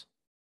extent,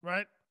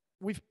 right?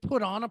 We've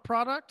put on a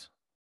product.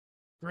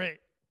 Great.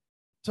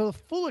 To the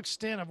full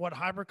extent of what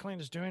HyperClean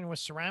is doing with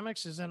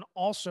ceramics is then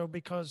also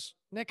because,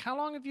 Nick, how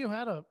long have you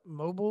had a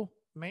mobile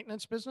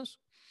maintenance business?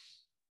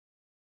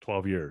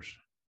 12 years.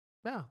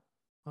 Yeah.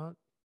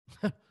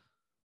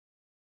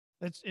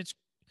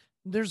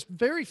 There's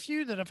very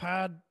few that have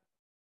had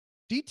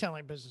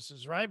detailing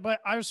businesses, right? But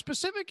I was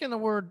specific in the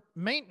word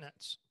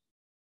maintenance,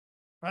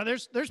 right?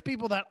 There's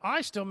people that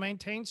I still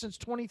maintain since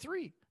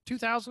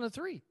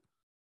 2003,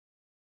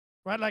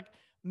 right? Like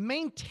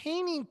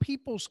maintaining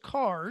people's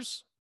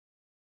cars.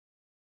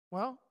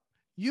 Well,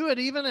 you had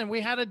even, and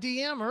we had a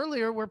DM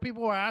earlier where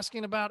people were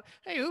asking about,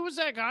 hey, who was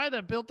that guy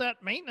that built that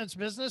maintenance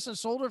business and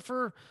sold it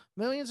for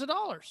millions of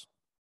dollars,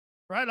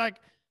 right? Like,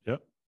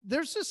 yep.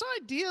 There's this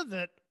idea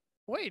that,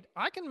 wait,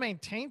 I can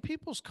maintain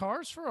people's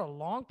cars for a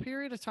long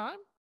period of time.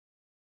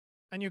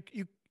 And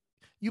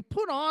you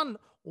put on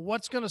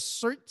what's going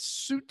to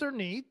suit their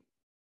need.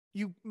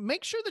 You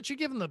make sure that you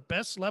give them the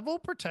best level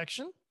of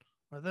protection,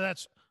 whether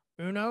that's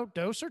Uno,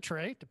 Dos, or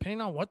Tray,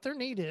 depending on what their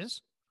need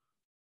is,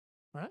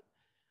 right?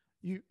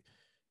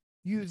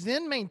 You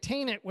then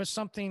maintain it with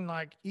something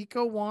like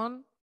Eco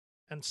One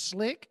and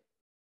Slick.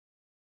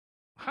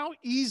 How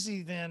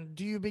easy then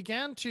do you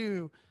begin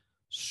to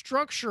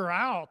structure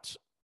out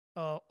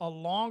a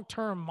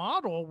long-term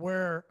model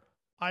where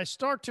I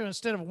start to,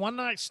 instead of one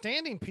night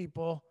standing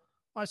people,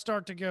 I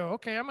start to go,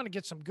 okay, I'm going to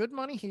get some good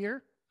money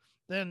here.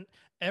 Then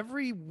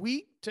every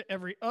week to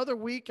every other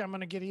week, I'm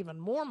going to get even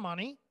more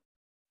money.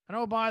 And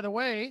oh, by the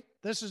way,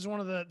 this is one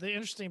of the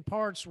interesting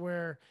parts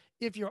where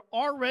if you're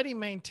already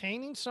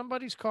maintaining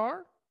somebody's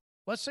car,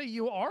 let's say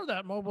you are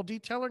that mobile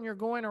detailer and you're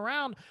going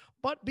around,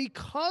 but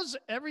because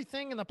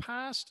everything in the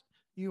past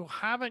you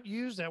haven't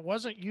used that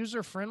wasn't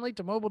user-friendly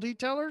to mobile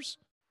detailers,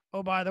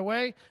 oh, by the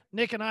way,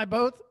 Nick and I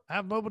both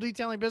have mobile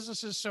detailing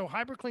businesses, so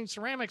HyperClean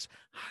Ceramics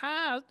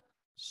has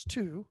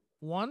to,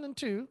 one and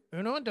two,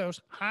 Uno and Dos,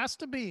 has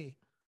to be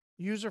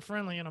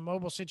user-friendly in a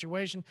mobile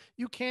situation.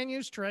 You can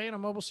use Tray in a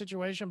mobile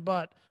situation,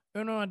 but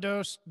Uno and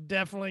Dos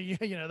definitely,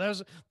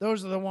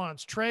 those are the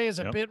ones. Tray is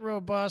a bit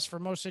robust for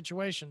most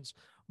situations.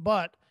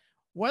 But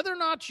whether or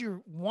not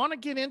you want to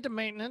get into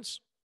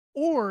maintenance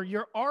or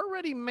you're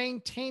already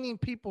maintaining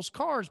people's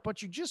cars,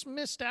 but you just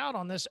missed out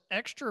on this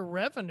extra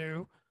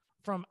revenue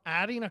from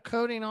adding a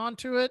coating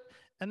onto it.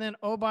 And then,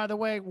 oh, by the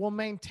way, we'll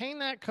maintain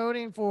that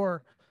coating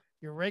for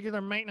your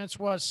regular maintenance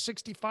was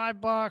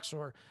 $65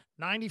 or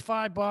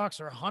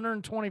 $95 or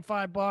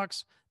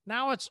 $125.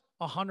 Now it's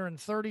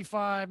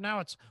 $135. Now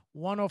it's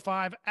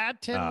 $105.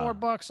 Add 10 more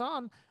bucks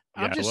on.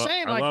 Yeah, I'm just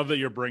saying, I love that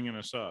you're bringing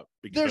us up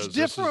because there's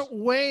different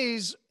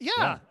ways.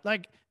 Yeah.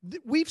 Like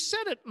we've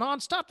said it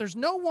nonstop. There's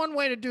no one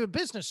way to do a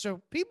business.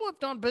 So people have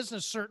done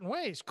business certain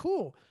ways.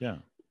 Cool. Yeah.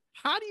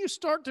 How do you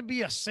start to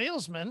be a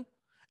salesman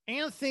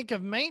and think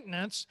of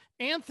maintenance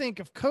and think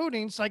of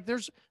coatings? Like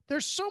there's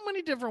so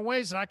many different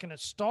ways that I can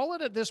install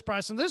it at this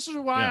price. And this is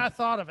why I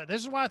thought of it.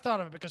 This is why I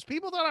thought of it, because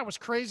people thought I was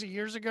crazy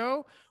years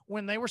ago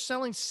when they were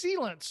selling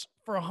sealants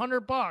for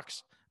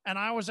 $100 and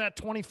I was at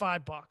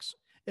 $25.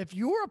 If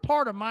you were a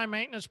part of my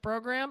maintenance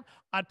program,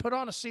 I'd put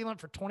on a sealant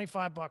for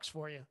 $25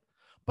 for you.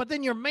 But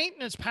then your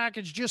maintenance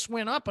package just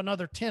went up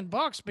another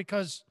 $10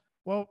 because,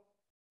 well,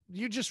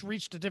 you just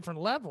reached a different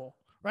level.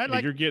 Right?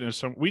 Like you're getting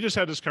some. We just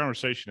had this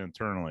conversation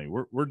internally.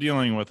 We're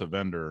dealing with a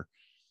vendor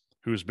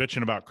who's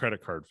bitching about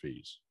credit card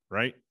fees.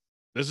 Right?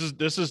 This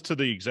is to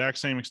the exact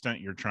same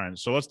extent you're trying.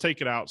 So let's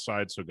take it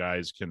outside so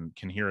guys can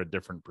hear a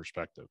different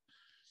perspective.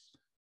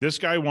 This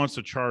guy wants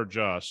to charge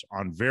us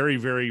on very,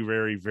 very,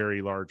 very,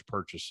 very large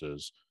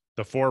purchases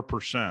the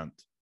 4%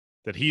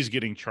 that he's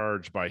getting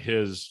charged by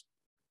his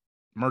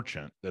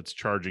merchant that's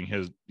charging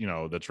his,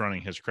 that's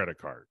running his credit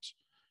cards.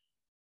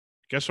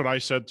 Guess what I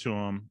said to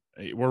him?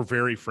 We're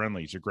very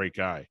friendly. He's a great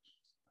guy.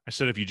 I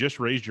said, if you just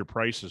raised your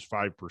prices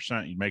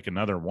 5%, you'd make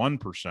another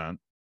 1%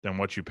 than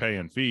what you pay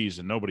in fees,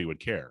 and nobody would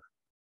care.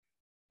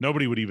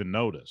 Nobody would even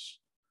notice.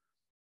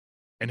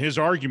 And his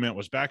argument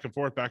was back and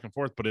forth,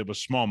 but it was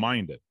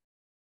small-minded,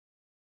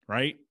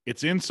 right?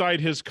 It's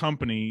inside his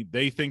company.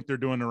 They think they're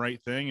doing the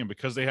right thing. And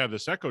because they have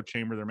this echo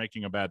chamber, they're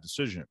making a bad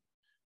decision,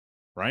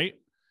 right?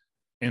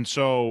 And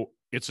so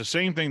it's the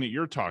same thing that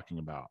you're talking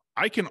about.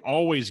 I can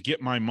always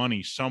get my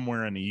money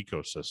somewhere in the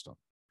ecosystem.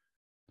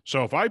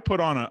 So if I put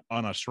on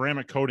a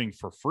ceramic coating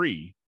for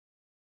free,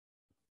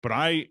 but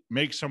I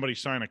make somebody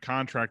sign a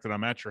contract that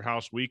I'm at your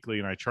house weekly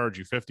and I charge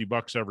you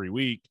 $50 every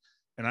week,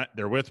 and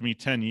they're with me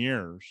 10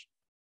 years,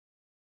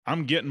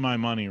 I'm getting my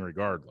money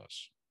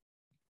regardless.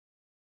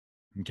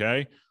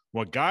 Okay.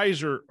 What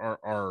guys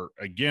are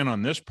again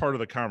on this part of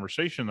the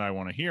conversation that I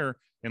want to hear,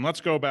 and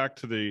let's go back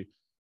to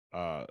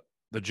the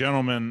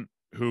gentleman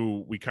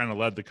who we kind of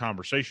led the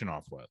conversation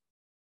off with.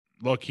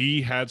 Look,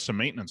 he had some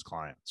maintenance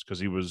clients because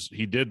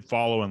he did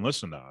follow and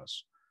listen to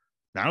us.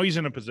 Now he's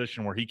in a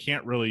position where he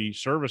can't really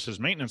service his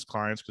maintenance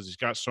clients because he's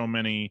got so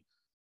many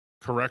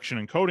correction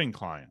and coating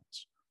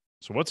clients.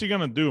 So what's he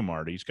going to do,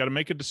 Marty? He's got to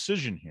make a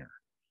decision here.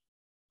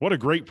 What a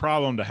great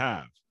problem to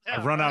have. Yeah,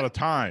 I've run out of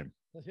time.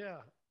 Yeah.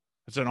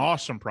 It's an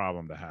awesome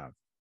problem to have.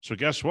 So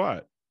guess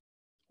what?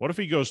 What if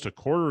he goes to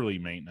quarterly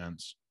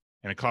maintenance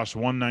and it costs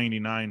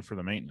 $199 for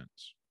the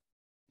maintenance?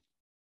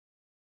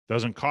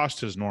 Doesn't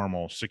cost his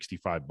normal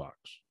 $65.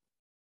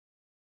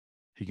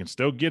 He can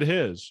still get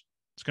his.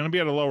 It's going to be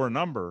at a lower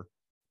number,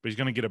 but he's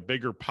going to get a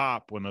bigger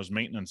pop when those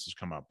maintenances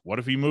come up. What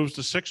if he moves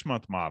to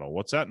 6-month model?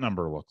 What's that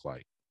number look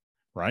like?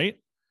 Right?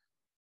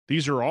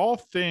 These are all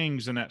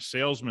things in that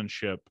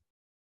salesmanship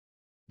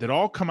that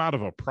all come out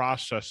of a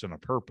process and a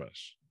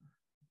purpose.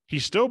 He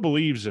still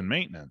believes in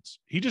maintenance.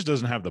 He just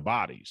doesn't have the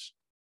bodies.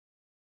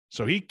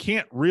 So he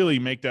can't really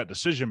make that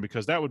decision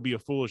because that would be a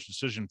foolish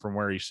decision from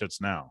where he sits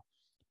now.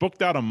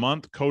 Booked out a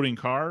month coating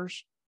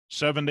cars,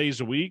 7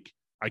 days a week,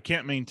 I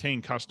can't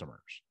maintain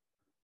customers.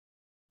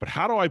 But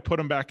how do I put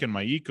them back in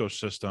my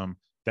ecosystem?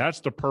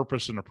 That's the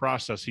purpose and the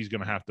process he's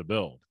going to have to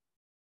build.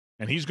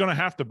 And he's going to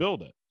have to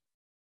build it.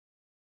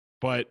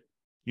 But,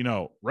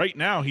 right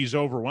now he's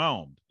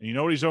overwhelmed. And you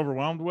know what he's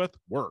overwhelmed with?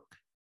 Work.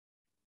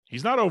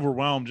 He's not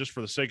overwhelmed just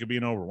for the sake of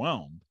being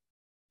overwhelmed.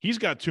 He's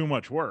got too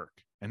much work.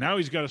 And now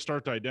he's got to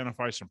start to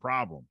identify some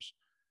problems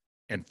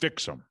and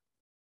fix them.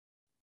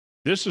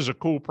 This is a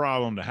cool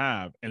problem to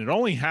have. And it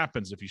only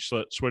happens if he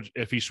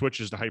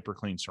switches to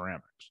HyperClean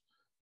ceramics.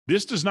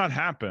 This does not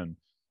happen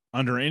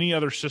under any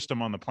other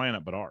system on the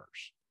planet but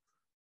ours.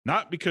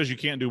 Not because you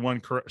can't do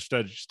one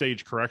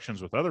stage corrections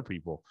with other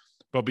people,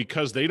 but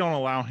because they don't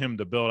allow him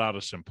to build out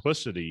a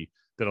simplicity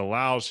that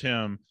allows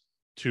him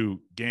to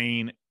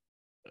gain,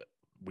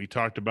 we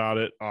talked about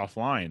it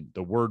offline,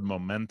 the word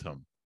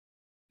momentum.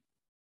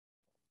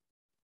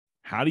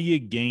 How do you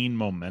gain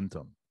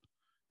momentum?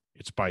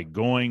 It's by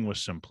going with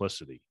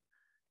simplicity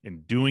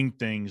and doing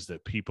things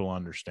that people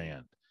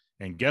understand.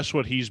 And guess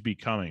what he's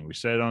becoming? We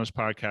said it on his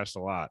podcast a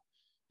lot.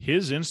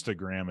 His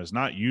Instagram is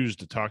not used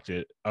to talk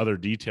to other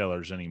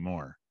detailers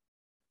anymore.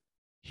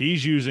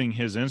 He's using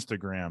his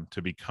Instagram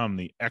to become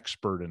the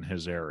expert in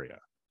his area.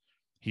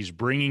 He's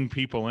bringing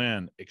people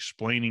in,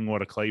 explaining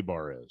what a clay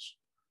bar is.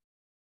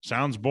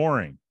 Sounds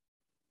boring.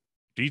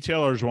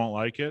 Detailers won't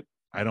like it.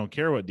 I don't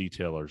care what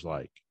detailers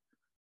like.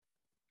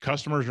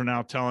 Customers are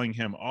now telling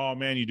him, oh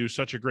man, you do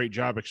such a great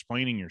job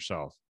explaining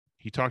yourself.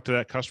 He talked to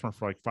that customer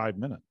for like 5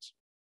 minutes.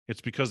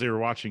 It's because they were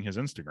watching his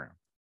Instagram.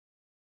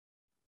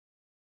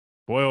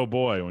 Boy, oh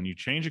boy, when you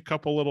change a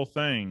couple little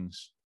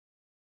things,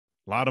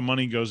 a lot of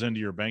money goes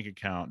into your bank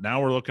account.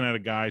 Now we're looking at a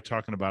guy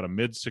talking about a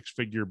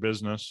mid-6-figure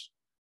business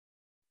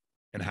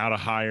and how to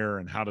hire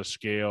and how to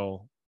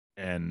scale.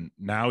 And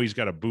now he's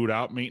got to boot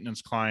out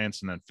maintenance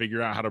clients and then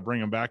figure out how to bring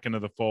them back into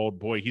the fold.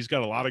 Boy, he's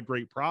got a lot of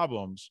great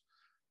problems.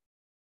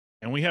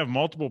 And we have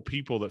multiple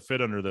people that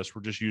fit under this.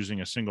 We're just using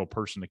a single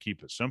person to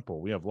keep it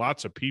simple. We have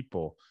lots of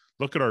people.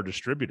 Look at our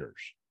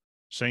distributors.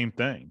 Same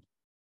thing.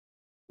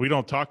 We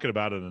don't talk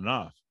about it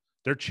enough.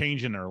 They're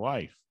changing their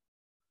life.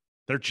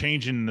 They're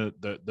changing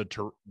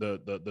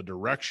the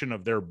direction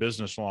of their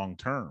business long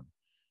term.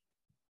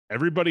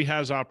 Everybody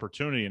has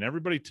opportunity, and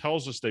everybody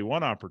tells us they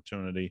want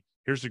opportunity.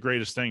 Here's the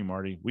greatest thing,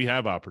 Marty. We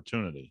have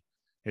opportunity.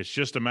 It's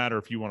just a matter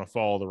if you want to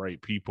follow the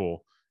right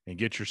people and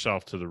get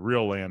yourself to the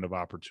real land of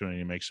opportunity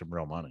and make some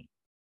real money.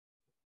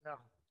 Yeah,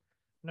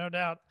 no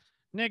doubt.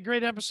 Nick,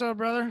 great episode,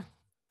 brother.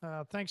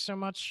 Thanks so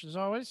much as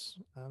always.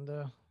 And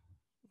we'll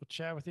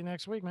chat with you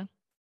next week, man.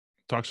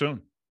 Talk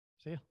soon.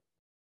 See ya.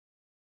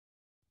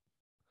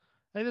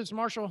 Hey, this is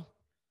Marshall.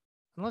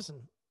 And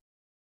listen,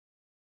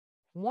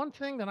 one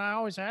thing that I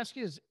always ask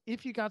you is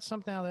if you got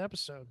something out of the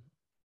episode.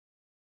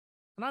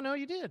 And I know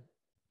you did,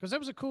 because that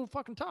was a cool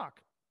fucking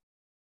talk.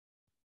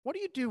 What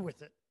do you do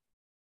with it?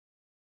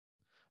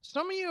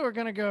 Some of you are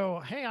going to go,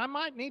 hey, I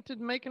might need to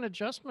make an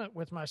adjustment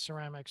with my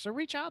ceramics. So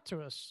reach out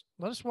to us.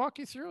 Let us walk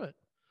you through it.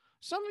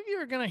 Some of you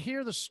are going to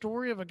hear the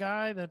story of a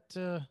guy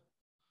that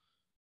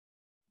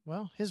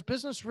Well, his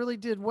business really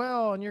did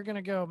well, and you're going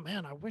to go,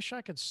 man, I wish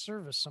I could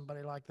service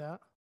somebody like that.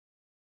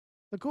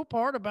 The cool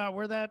part about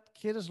where that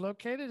kid is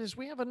located is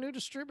we have a new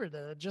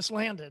distributor that just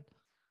landed.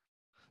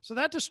 So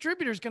that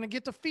distributor is going to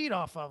get to feed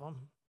off of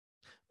them.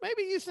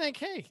 Maybe you think,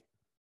 hey,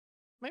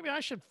 maybe I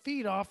should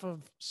feed off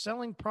of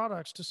selling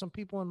products to some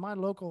people in my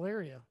local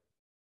area.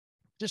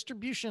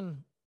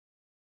 Distribution,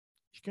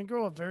 you can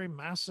grow a very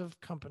massive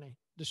company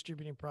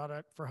distributing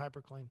product for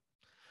HyperClean.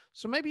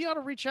 So maybe you ought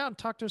to reach out and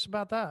talk to us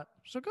about that.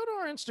 So go to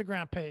our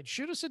Instagram page,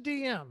 shoot us a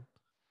DM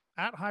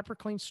at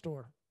HyperClean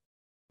Store.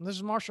 And this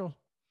is Marshall.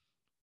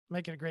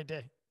 Make it a great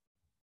day.